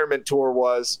retirement tour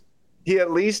was, he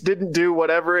at least didn't do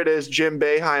whatever it is Jim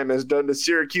Boeheim has done to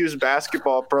Syracuse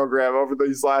basketball program over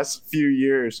these last few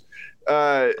years.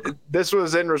 This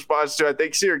was in response to, I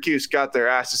think Syracuse got their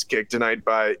asses kicked tonight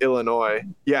by Illinois.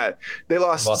 Yeah, they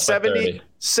lost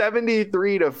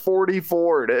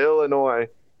 73-44 to Illinois.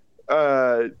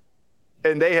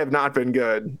 And they have not been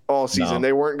good all season. No.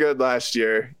 They weren't good last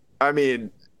year. I mean,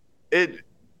 that's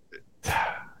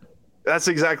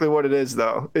exactly what it is,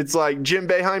 though. It's like Jim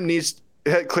Boeheim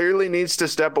clearly needs to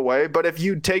step away. But if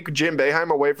you take Jim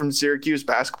Boeheim away from Syracuse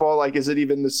basketball, like, is it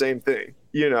even the same thing?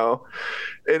 You know,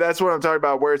 and that's what I'm talking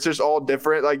about, where it's just all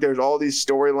different. Like there's all these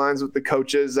storylines with the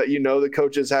coaches that, you know, the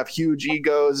coaches have huge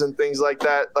egos and things like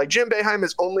that. Like Jim Boeheim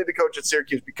is only the coach at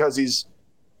Syracuse because he's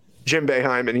Jim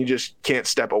Boeheim and he just can't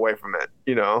step away from it,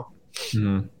 you know?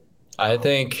 I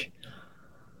think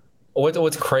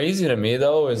what's crazy to me,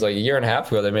 though, is like a year and a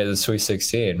half ago, they made the Sweet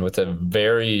 16 with a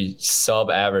very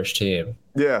sub-average team.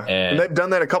 Yeah, and they've done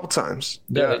that a couple times.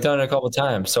 Yeah, they've done it a couple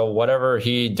times. So whatever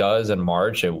he does in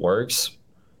March, it works.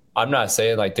 I'm not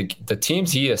saying like the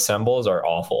teams he assembles are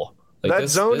awful. Like that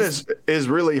zone is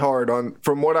really hard on,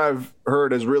 from what I've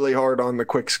heard, is really hard on the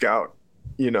quick scout.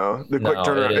 You know, the quick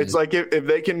turnaround. It's like if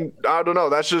they can, I don't know.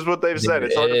 That's just what they've said.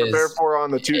 It's hard to prepare for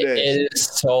on the 2 days. It is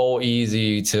so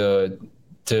easy to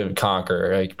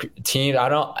conquer. Like team,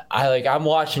 I'm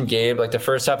watching games like the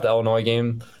first half of the Illinois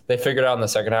game. They figured out in the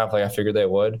second half, like I figured they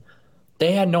would.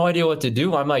 They had no idea what to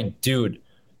do. I'm like, dude,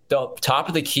 the top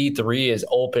of the key three is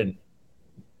open.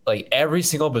 Like every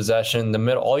single possession, the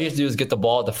middle, all you have to do is get the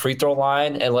ball at the free throw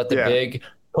line and let the big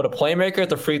put a playmaker at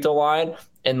the free throw line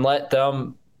and let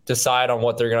them decide on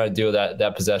what they're going to do with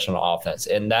that possession on offense.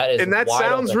 And that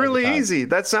sounds really easy.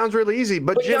 That sounds really easy.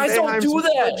 But guys don't do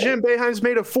that. Jim Boeheim's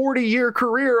made a 40-year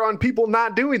career on people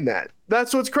not doing that.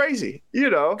 That's what's crazy. You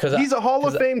know, he's a Hall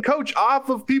of Fame coach off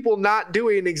of people not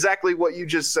doing exactly what you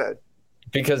just said.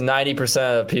 Because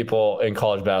 90% of people in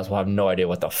college basketball have no idea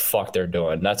what the fuck they're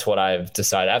doing. That's what I've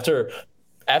decided.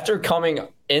 After coming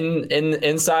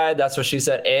inside, that's what she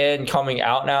said, and coming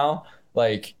out now,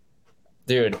 like,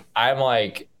 dude, I'm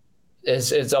like,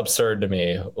 it's absurd to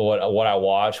me what I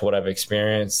watch, what I've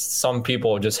experienced. Some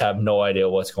people just have no idea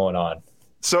what's going on.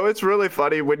 So it's really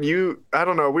funny when I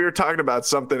don't know, we were talking about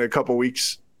something a couple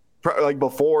weeks like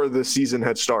before the season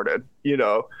had started, you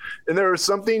know, and there was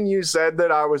something you said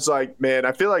that I was like, man,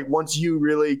 I feel like once you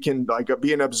really can like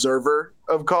be an observer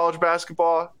of college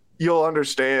basketball, you'll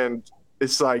understand.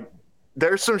 It's like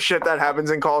there's some shit that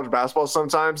happens in college basketball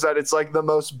sometimes that it's like the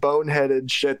most boneheaded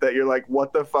shit that you're like,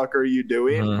 what the fuck are you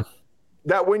doing? Mm-hmm.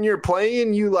 That when you're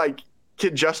playing, you like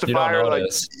can justify or like,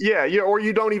 or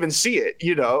you don't even see it,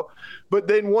 you know. But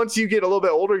then once you get a little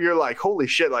bit older, you're like, holy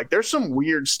shit, like there's some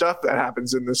weird stuff that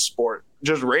happens in this sport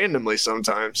just randomly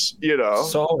sometimes, you know.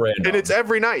 So random. And it's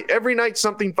every night. Every night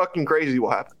something fucking crazy will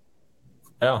happen.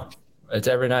 Yeah, it's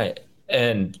every night.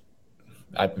 And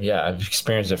I've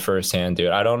experienced it firsthand,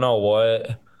 dude. I don't know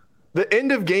what. The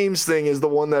end of games thing is the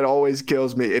one that always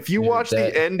kills me. If you watch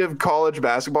the end of college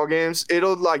basketball games,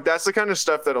 that's the kind of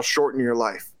stuff that'll shorten your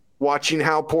life. Watching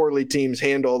how poorly teams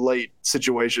handle late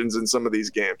situations in some of these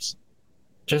games.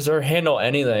 Just or handle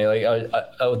anything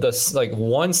like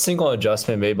one single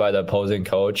adjustment made by the opposing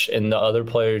coach, and the other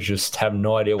players just have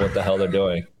no idea what the hell they're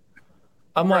doing.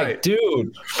 I'm like,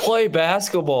 dude, play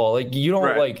basketball. Like you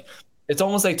don't like. It's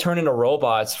almost like turning to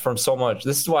robots from so much.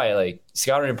 This is why like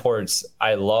scouting reports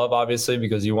I love, obviously,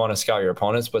 because you want to scout your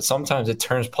opponents, but sometimes it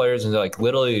turns players into like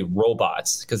literally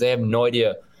robots because they have no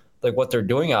idea like what they're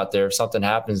doing out there if something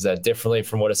happens that differently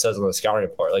from what it says on the scouting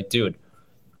report. Like, dude,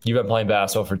 you've been playing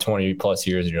basketball for 20 plus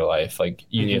years in your life. Like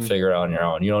you need to figure it out on your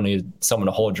own. You don't need someone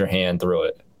to hold your hand through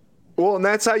it. Well, and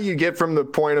that's how you get from the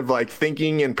point of like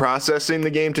thinking and processing the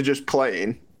game to just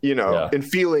playing, and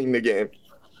feeling the game.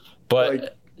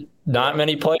 But not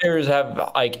many players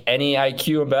have like any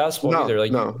IQ in basketball either.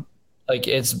 Like, like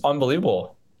it's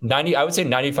unbelievable. I would say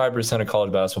 95% of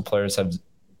college basketball players have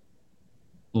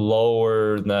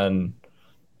lower than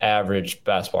average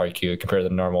basketball IQ compared to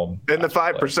the normal. And the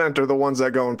 5% are the ones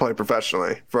that go and play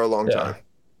professionally for a long time.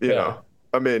 You know,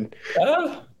 I mean,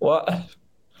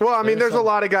 there's a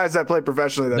lot of guys that play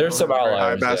professionally that there's some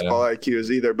outliers, high basketball IQs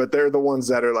either, but they're the ones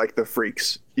that are like the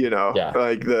freaks,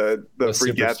 like the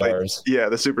freak athletes. Yeah,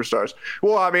 the superstars.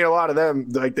 Well, I mean, a lot of them,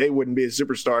 like they wouldn't be a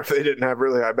superstar if they didn't have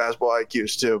really high basketball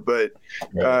IQs too. But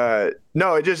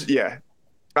no, it just,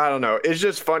 I don't know. It's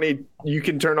just funny. You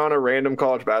can turn on a random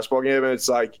college basketball game and it's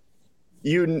like,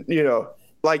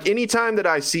 like anytime that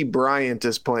I see Bryant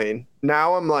is playing,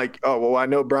 now I'm like, oh, well, I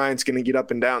know Bryant's going to get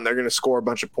up and down. They're going to score a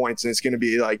bunch of points and it's going to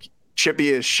be like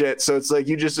chippy as shit. So it's like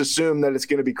you just assume that it's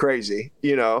going to be crazy,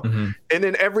 And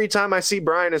then every time I see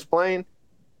Bryant is playing,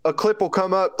 a clip will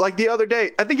come up. Like the other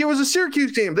day, I think it was a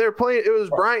Syracuse game. They were playing. It was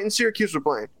Bryant and Syracuse were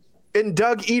playing. And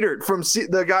Doug Edert,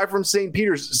 the guy from St.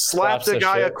 Peter's, slapped a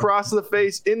guy across the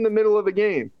face in the middle of a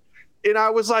game. And I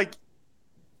was like,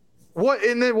 what?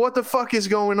 And then what the fuck is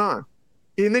going on?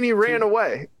 And then he ran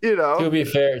away, To be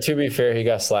fair, he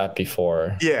got slapped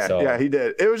before. Yeah, he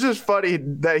did. It was just funny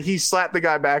that he slapped the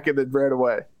guy back and then ran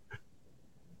away.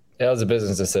 That was a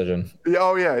business decision.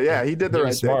 Oh, yeah. He did the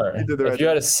right smart. thing. He did the right thing. If you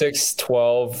had a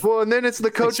 6'12", well, and then it's the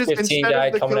coaches instead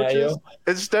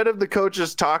of the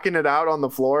coaches talking it out on the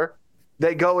floor,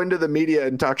 they go into the media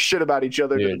and talk shit about each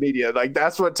other to the media. Like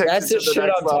that's what takes. That's the shit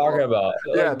I'm talking about.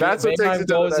 Yeah, that's what takes it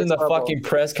to the next goes in the level. Fucking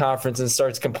press conference and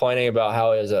starts complaining about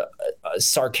how it was a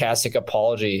sarcastic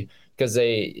apology because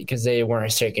they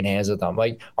weren't shaking hands with them.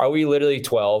 Like, are we literally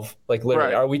 12? Like,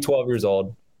 literally, Are we 12 years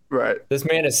old? Right. This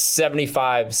man is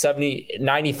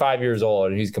 95 years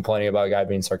old, and he's complaining about a guy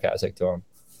being sarcastic to him.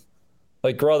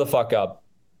 Like, grow the fuck up.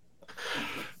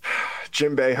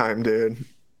 Jim Boeheim, dude.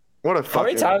 What a fucking, how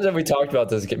many times have we talked about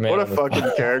this man? What a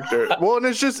fucking character. Well, and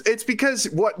it's because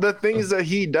what the things that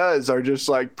he does are just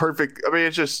like perfect. I mean,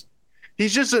 he's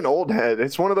just an old head.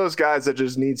 It's one of those guys that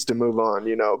just needs to move on,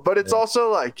 But it's also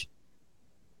like,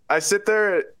 I sit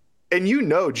there and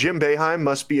Jim Boeheim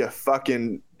must be a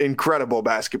fucking incredible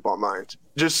basketball mind.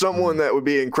 Just someone that would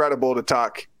be incredible to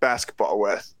talk basketball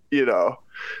with,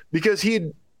 because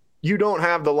you don't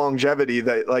have the longevity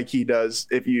that like he does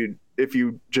if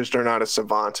you just are not a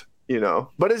savant.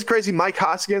 But it's crazy. Mike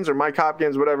Hopkins,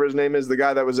 whatever his name is, the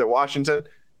guy that was at Washington,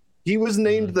 he was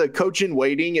named the coach in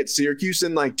waiting at Syracuse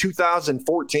in like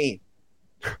 2014.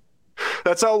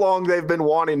 That's how long they've been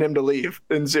wanting him to leave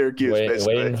in Syracuse.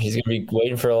 Waiting. He's going to be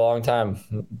waiting for a long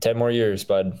time. 10 more years,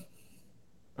 bud.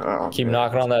 Keep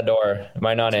knocking on that door. It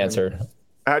might not answer.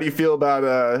 How do you feel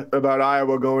about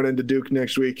Iowa going into Duke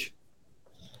next week?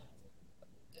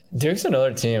 Duke's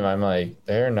another team. I'm like,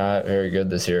 they're not very good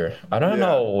this year. I don't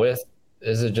know.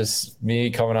 Is it just me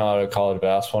coming out of college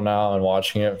basketball now and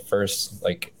watching it first,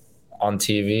 like on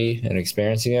TV and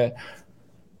experiencing it?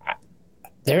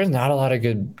 There's not a lot of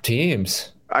good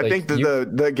teams. I think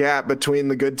the gap between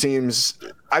the good teams,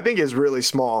 I think, is really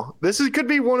small. Could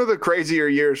be one of the crazier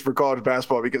years for college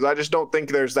basketball because I just don't think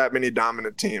there's that many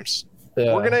dominant teams.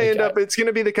 Yeah, we're going to it's going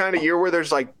to be the kind of year where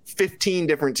there's like 15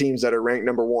 different teams that are ranked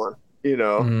number one.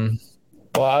 Mm-hmm.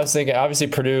 Well, I was thinking, obviously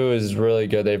Purdue is really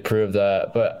good. They proved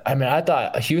that. But, I mean, I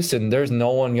thought Houston, there's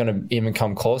no one going to even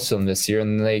come close to them this year.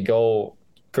 And they go,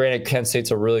 granted, Kent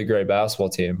State's a really great basketball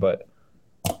team, but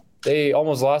they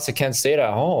almost lost to Kent State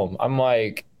at home. I'm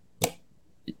like,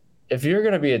 if you're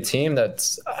going to be a team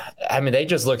that's – I mean, they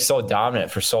just look so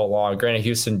dominant for so long. Granted,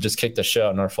 Houston just kicked the shit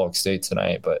out of Norfolk State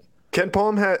tonight. But Ken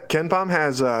Palm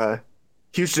has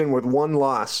Houston with one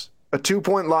loss. A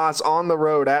 2-point loss on the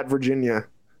road at Virginia.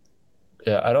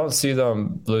 Yeah, I don't see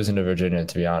them losing to Virginia,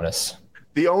 to be honest.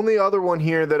 The only other one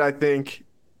here that I think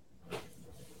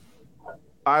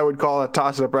I would call a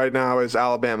toss-up right now is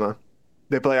Alabama.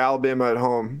 They play Alabama at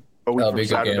home a week from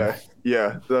Saturday.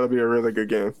 Yeah, that'll be a really good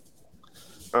game.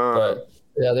 But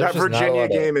yeah, that Virginia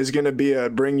game is going to be a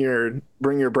bring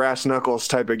your brass knuckles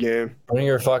type of game. Bring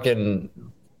your fucking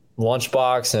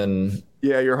lunchbox and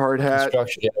your hard hat.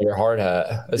 Yeah, your hard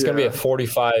hat. It's going to be a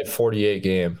 45-48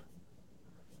 game.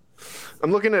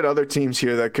 I'm looking at other teams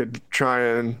here that could try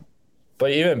and.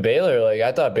 But even Baylor, like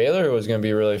I thought Baylor was going to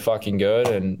be really fucking good,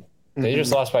 and they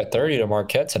just lost by 30 to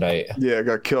Marquette tonight. Yeah,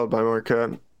 got killed by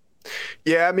Marquette.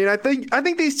 Yeah, I mean, I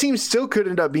think these teams still could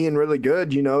end up being really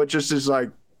good. You know, it just is like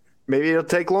maybe it'll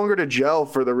take longer to gel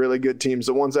for the really good teams,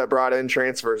 the ones that brought in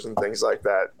transfers and things like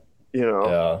that. You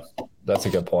know. Yeah, that's a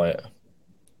good point.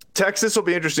 Texas will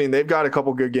be interesting. They've got a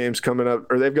couple good games coming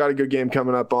up, or they've got a good game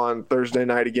coming up on Thursday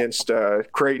night against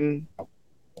Creighton.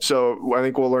 So I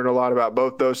think we'll learn a lot about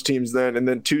both those teams then. And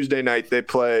then Tuesday night they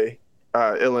play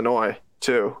Illinois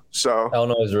too. So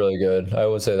Illinois is really good. I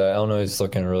would say that Illinois is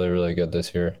looking really, really good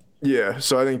this year. Yeah,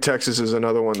 so I think Texas is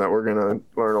another one that we're gonna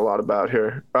learn a lot about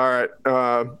here. All right,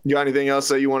 you got anything else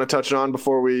that you want to touch on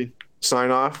before we sign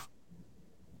off?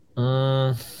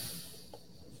 I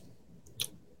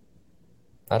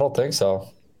don't think so.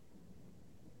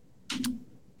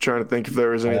 Trying to think if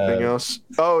there was anything else.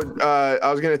 Oh,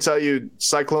 I was going to tell you,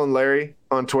 Cyclone Larry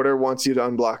on Twitter wants you to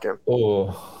unblock him.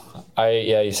 Oh,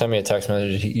 you sent me a text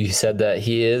message. You said that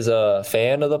he is a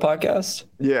fan of the podcast?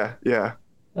 Yeah.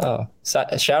 Oh,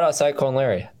 shout out Cyclone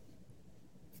Larry.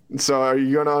 So are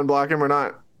you going to unblock him or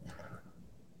not?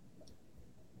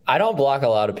 I don't block a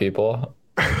lot of people.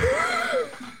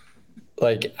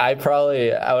 Like, I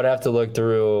would have to look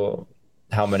through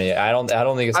how many. I don't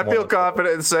think it's. I feel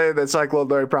confident in saying that Cyclone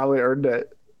Larry probably earned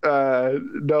it.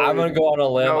 I'm gonna go on a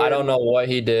limb. I don't know what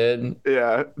he did.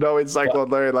 Yeah, knowing Cyclone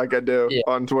Larry like I do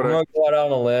on Twitter. I'm gonna go out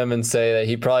on a limb and say that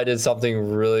he probably did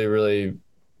something really, really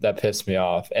that pissed me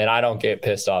off, and I don't get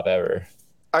pissed off ever.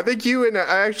 I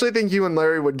actually think you and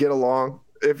Larry would get along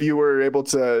if you were able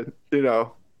to, you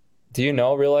know. Do you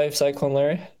know real life Cyclone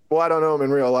Larry? Well, I don't know him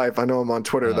in real life. I know him on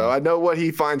Twitter, though. I know what he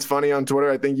finds funny on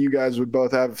Twitter. I think you guys would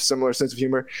both have a similar sense of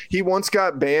humor. He once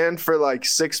got banned for like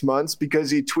 6 months because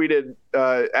he tweeted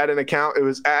at an account. It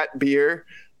was at beer.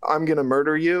 I'm going to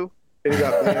murder you. And he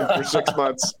got banned for 6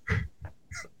 months.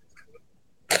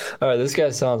 All right, this guy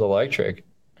sounds electric.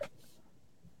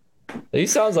 He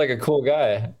sounds like a cool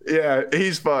guy. Yeah,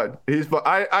 he's fun.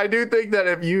 I do think that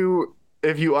if you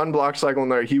unblock Cyclone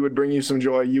Larry, he would bring you some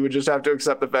joy. You would just have to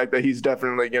accept the fact that he's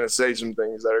definitely going to say some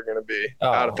things that are going to be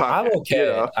out of pocket. I'm okay. You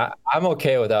know? I'm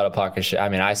okay with out of pocket shit. I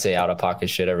mean, I say out of pocket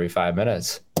shit every 5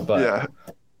 minutes. But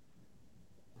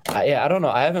I don't know.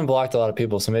 I haven't blocked a lot of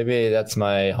people, so maybe that's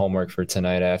my homework for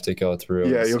tonight. I have to go through.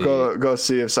 Yeah, you'll go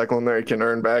see if Cyclone Larry can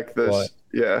earn back this. What?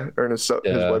 Yeah, earn his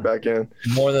way back in.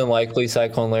 More than likely,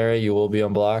 Cyclone Larry, you will be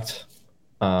unblocked.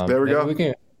 There we go.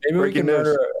 Maybe we can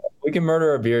murder. We can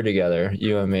murder a beer together,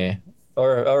 you and me,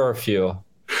 or a few.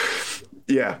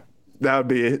 Yeah, that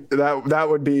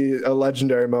would be a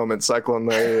legendary moment, Cyclone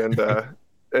Larry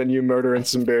and you murdering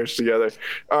some beers together.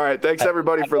 All right, thanks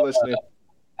everybody for listening.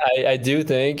 I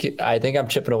think I'm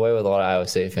chipping away with a lot of Iowa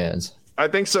State fans. I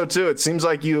think so too. It seems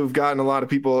like you've gotten a lot of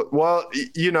people. Well,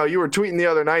 you know, you were tweeting the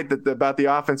other night about the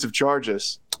offensive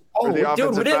charges. Oh,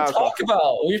 dude, we didn't talk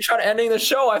about. We were trying to ending the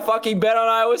show. I fucking bet on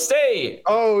Iowa State.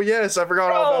 Oh yes, I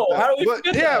forgot all about that. How do we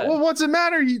forget that? Well, what's the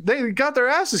matter? They got their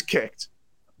asses kicked.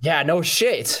 Yeah, no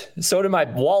shit. So did my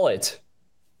wallet.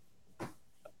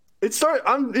 I'm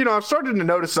starting to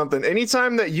notice something.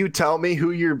 Anytime that you tell me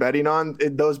who you're betting on,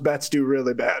 those bets do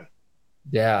really bad.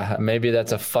 Yeah, maybe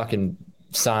that's a fucking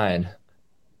sign.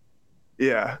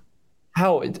 Yeah.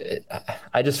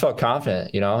 I just felt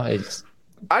confident, you know.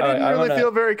 I didn't really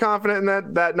feel very confident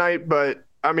in that night, but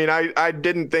I mean, I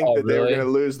didn't think that they were going to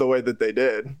lose the way that they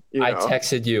did. I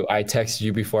texted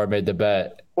you before I made the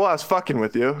bet. Well, I was fucking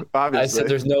with you, obviously. I said,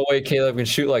 there's no way Caleb can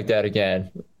shoot like that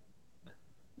again.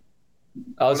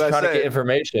 I was trying to get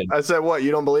information. I said, what?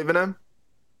 You don't believe in him?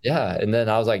 Yeah. And then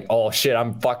I was like, oh shit,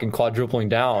 I'm fucking quadrupling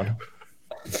down.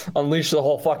 Unleash the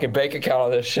whole fucking bank account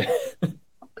on this shit.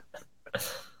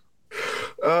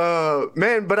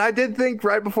 Man, but I did think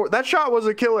right before that shot was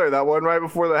a killer, that one right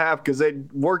before the half, because they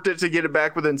worked it to get it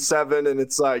back within 7, and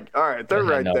it's like, all right, they're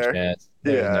right there.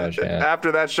 Yeah.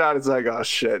 After that shot, it's like, oh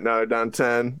shit, no, down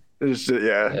 10. It's just,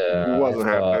 it wasn't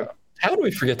happening. How did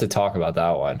we forget to talk about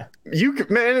that one?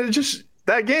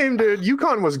 That game, dude,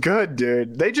 UConn was good,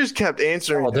 dude. They just kept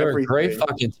answering. They're everything. A great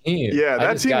fucking team. Yeah,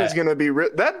 that team is going to be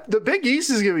the Big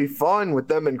East is going to be fun with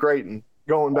them and Creighton.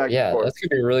 going back Yeah, and forth. that's gonna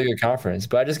be a really good conference.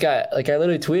 But I just got like I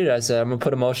literally tweeted. I said I'm gonna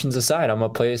put emotions aside. I'm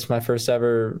gonna place my first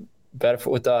ever bet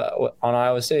with on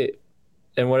Iowa State.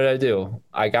 And what did I do?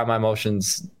 I got my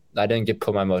emotions. I didn't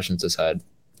put my emotions aside.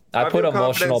 I put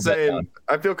emotional bet down.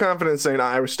 I feel confident saying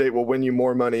Iowa State will win you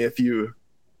more money if you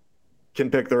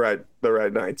can pick the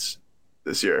right nights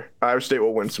this year. Iowa State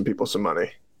will win some people some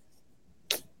money.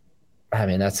 I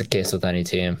mean, that's the case with any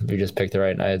team. You just pick the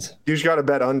right nights. You just got to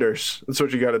bet unders. That's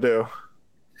what you got to do.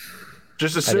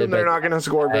 Just assume they're not going to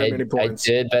score very many points.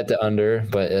 I did bet the under,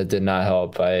 but it did not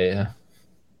help. That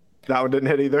one didn't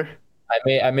hit either.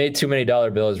 I made too many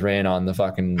dollar bills rain on the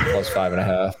fucking plus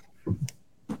 5.5.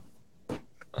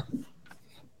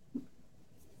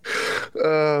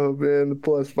 Oh man, the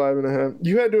plus 5.5.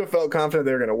 You had to have felt confident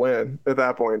they were going to win at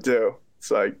that point too.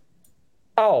 It's like,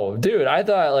 oh, dude, I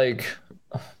thought like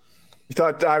you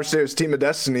thought Iowa State was Team of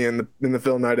Destiny in the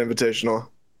Phil Knight Invitational.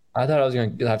 I thought I was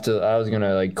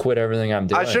gonna like quit everything I'm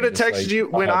doing. I should have texted you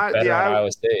when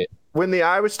Iowa State. When the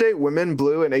Iowa State women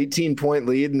blew an 18-point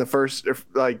lead in the first,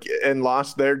 and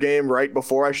lost their game right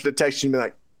before, I should have texted you and be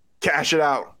like, cash it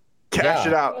out. Cash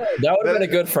it out. That would have been a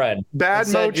good friend. Bad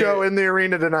mojo in the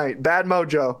arena tonight. Bad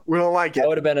mojo. We don't like it. That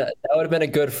would have been a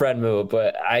good friend move,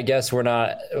 but I guess you're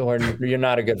not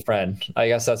a good friend. I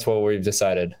guess that's what we've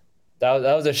decided. That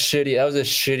was a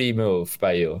shitty move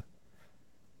by you.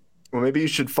 Well, maybe you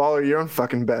should follow your own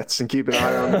fucking bets and keep an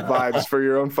eye on the vibes for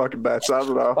your own fucking bets. I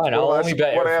don't know. Fine, I'll only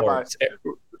bet Air Force.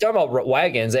 Talking about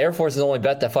wagons, the Air Force is the only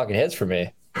bet that fucking hits for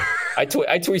me. I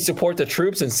tweet support the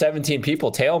troops and 17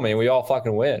 people tail me and we all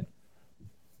fucking win.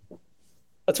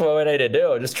 That's what I need to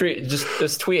do. Just tweet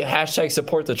hashtag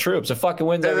support the troops. It fucking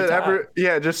wins every time.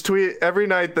 Just tweet every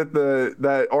night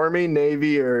that Army,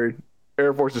 Navy, or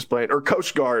Air Force is playing, or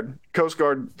Coast Guard. Coast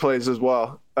Guard plays as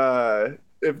well.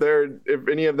 If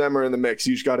any of them are in the mix,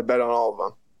 you just got to bet on all of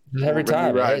them. Every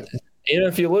time, right? Even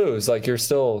if you lose, like it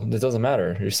doesn't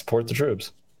matter. You support the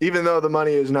troops. Even though the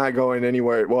money is not going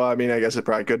anywhere. Well, I mean, I guess it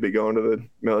probably could be going to the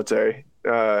military,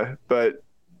 but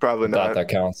probably not. Thought that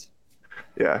counts.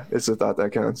 Yeah, it's the thought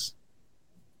that counts.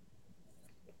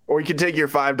 Or you could take your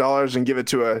 $5 and give it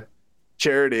to a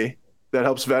charity that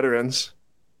helps veterans.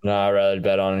 No, I'd rather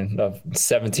bet on a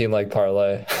 17 leg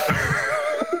parlay.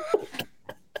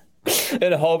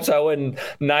 In hopes I win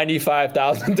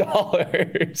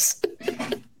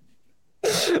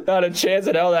 $95,000. Not a chance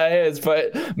in hell that is,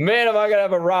 but man, am I gonna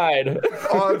have a ride?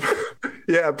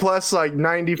 Yeah, plus like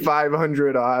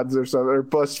 9,500 odds or something, or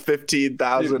plus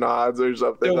 15,000 odds or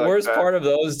something. The worst part of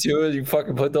those two is you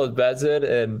fucking put those bets in,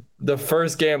 and the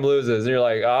first game loses, and you're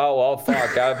like, oh well,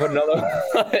 fuck, gotta put another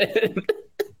one in.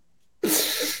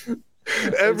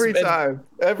 Every time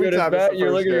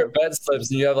you're looking at your bet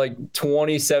slips and you have like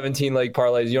 2017 leg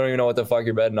parlays. You don't even know what the fuck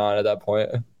you're betting on at that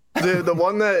point. Dude, the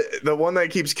one that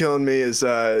keeps killing me is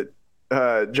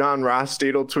John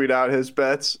Rothstein will tweet out his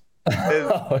bets.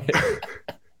 And,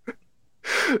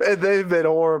 and they've been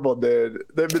horrible, dude.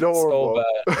 They've been horrible.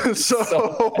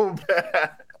 So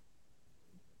bad.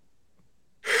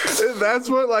 And that's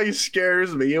what like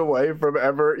scares me away from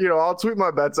ever. I'll tweet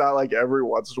my bets out like every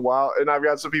once in a while, and I've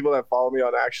got some people that follow me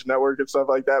on Action Network and stuff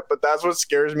like that. But that's what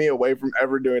scares me away from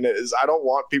ever doing it. Is I don't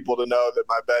want people to know that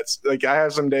my bets. Like I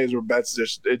have some days where bets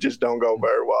just don't go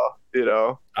very well.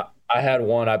 I had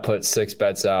one. I put 6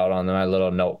 bets out on my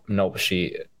little note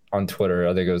sheet on Twitter.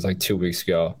 I think it was like 2 weeks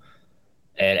ago,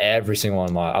 and every single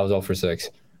one I was 0 for 6,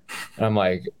 and I'm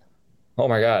like, oh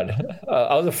my God.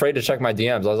 I was afraid to check my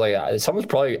DMs. I was like, someone's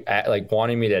probably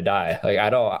wanting me to die. Like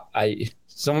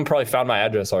someone probably found my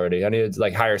address already. I need to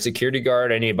like hire a security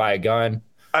guard. I need to buy a gun.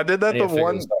 I did that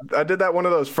I did that one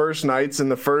of those first nights,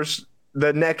 and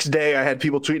the next day I had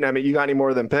people tweeting at me, you got any more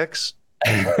of them picks?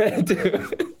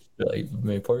 Dude. Like,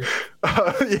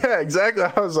 yeah, exactly.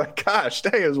 I was like, gosh,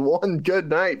 dang, it was one good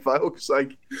night, folks.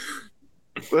 Like,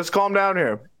 let's calm down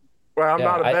here. Well, I'm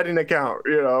not a betting account,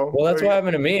 Well, that's what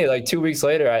happened to me. Like 2 weeks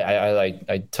later,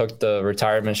 I took the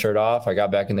retirement shirt off. I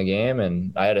got back in the game,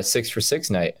 and I had a 6 for 6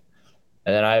 night.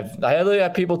 And then I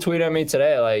had people tweet at me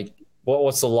today, like,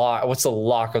 what's the lock? What's the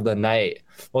lock of the night?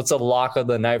 What's the lock of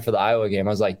the night for the Iowa game?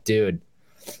 I was like, dude,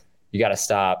 you got to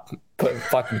stop.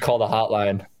 Fucking call the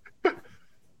hotline.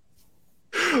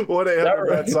 1-800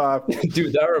 bets off.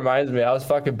 Dude, that reminds me. I was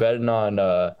fucking betting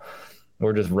on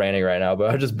we're just ranting right now,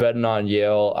 but I was just betting on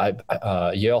Yale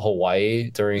Hawaii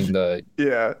during the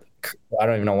I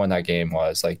don't even know when that game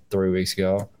was, like 3 weeks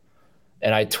ago.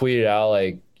 And I tweeted out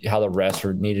like how the refs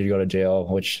needed to go to jail,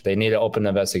 which they need to open an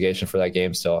investigation for that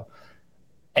game still.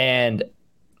 And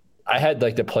I had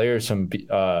like the players from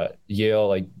Yale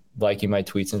like liking my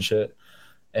tweets and shit.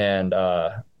 And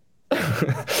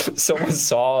someone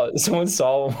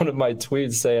saw one of my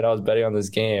tweets saying I was betting on this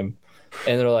game,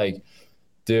 and they're like,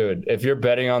 dude, if you're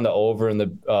betting on the over in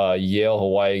the Yale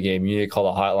Hawaii game, you need to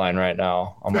call the hotline right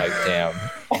now. I'm like, damn.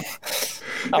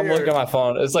 I'm looking at my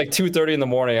phone. It's like 2:30 in the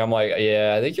morning. I'm like,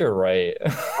 yeah, I think you're right.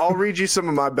 I'll read you some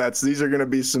of my bets. These are going to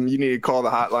be some you need to call the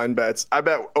hotline bets. I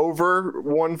bet over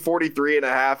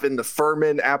 143.5 in the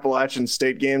Furman Appalachian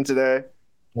State game today.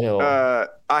 I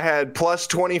had plus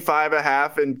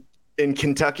 25.5 in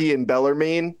Kentucky and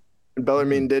Bellarmine. And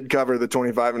Bellarmine did cover the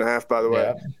 25.5, by the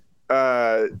way.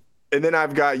 Yeah. And then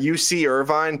I've got UC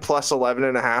Irvine plus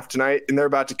 11.5 tonight, and they're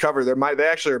about to cover. They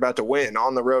actually are about to win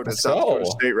on the road in South Dakota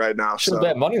State right now. Should have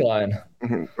bet money line.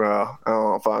 Well, I don't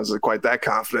know if I was quite that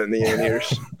confident in the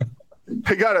Anteaters.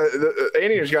 The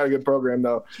Anteaters got a good program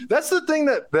though. That's the thing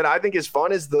that I think is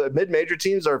fun is the mid-major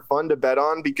teams are fun to bet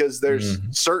on because there's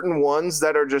certain ones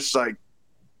that are just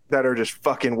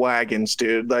fucking wagons,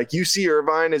 dude. Like UC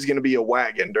Irvine is going to be a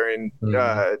wagon during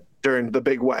the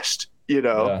Big West, you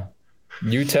know. Yeah.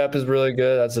 UTEP is really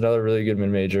good. That's another really good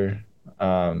mid-major.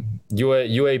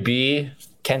 UAB,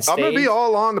 Kent State. I'm going to be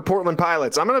all on the Portland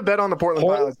Pilots. I'm going to bet on the Portland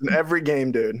Pilots in every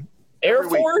game, dude. Air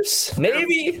Force?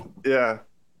 Navy? Yeah.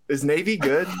 Is Navy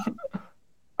good?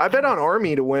 I bet on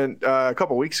Army to win a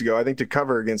couple weeks ago, I think to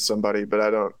cover against somebody, but I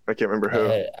can't remember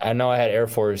who. I know I had Air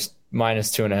Force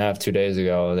minus 2.5 2 days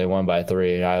ago. They won by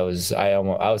 3. I was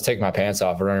taking my pants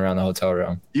off and running around the hotel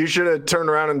room. You should have turned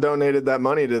around and donated that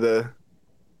money to the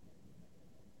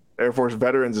Air Force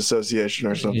Veterans Association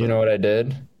or something. You know what I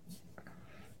did?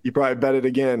 You probably bet it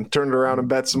again. Turned around and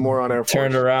bet some more on Air Force.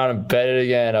 Turned around and bet it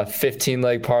again. A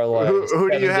 15-leg parlay.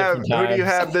 Who do you have? Who do you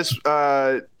have this?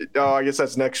 I guess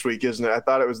that's next week, isn't it? I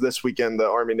thought it was this weekend, the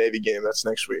Army-Navy game. That's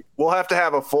next week. We'll have to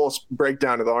have a full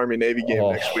breakdown of the Army-Navy game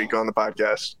next week on the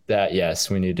podcast. Yes,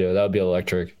 we need to. That would be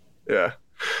electric. Yeah.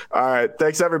 All right.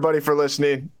 Thanks, everybody, for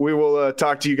listening. We will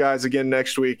talk to you guys again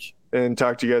next week and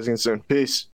talk to you guys again soon.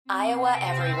 Peace. Iowa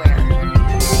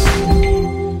Everywhere.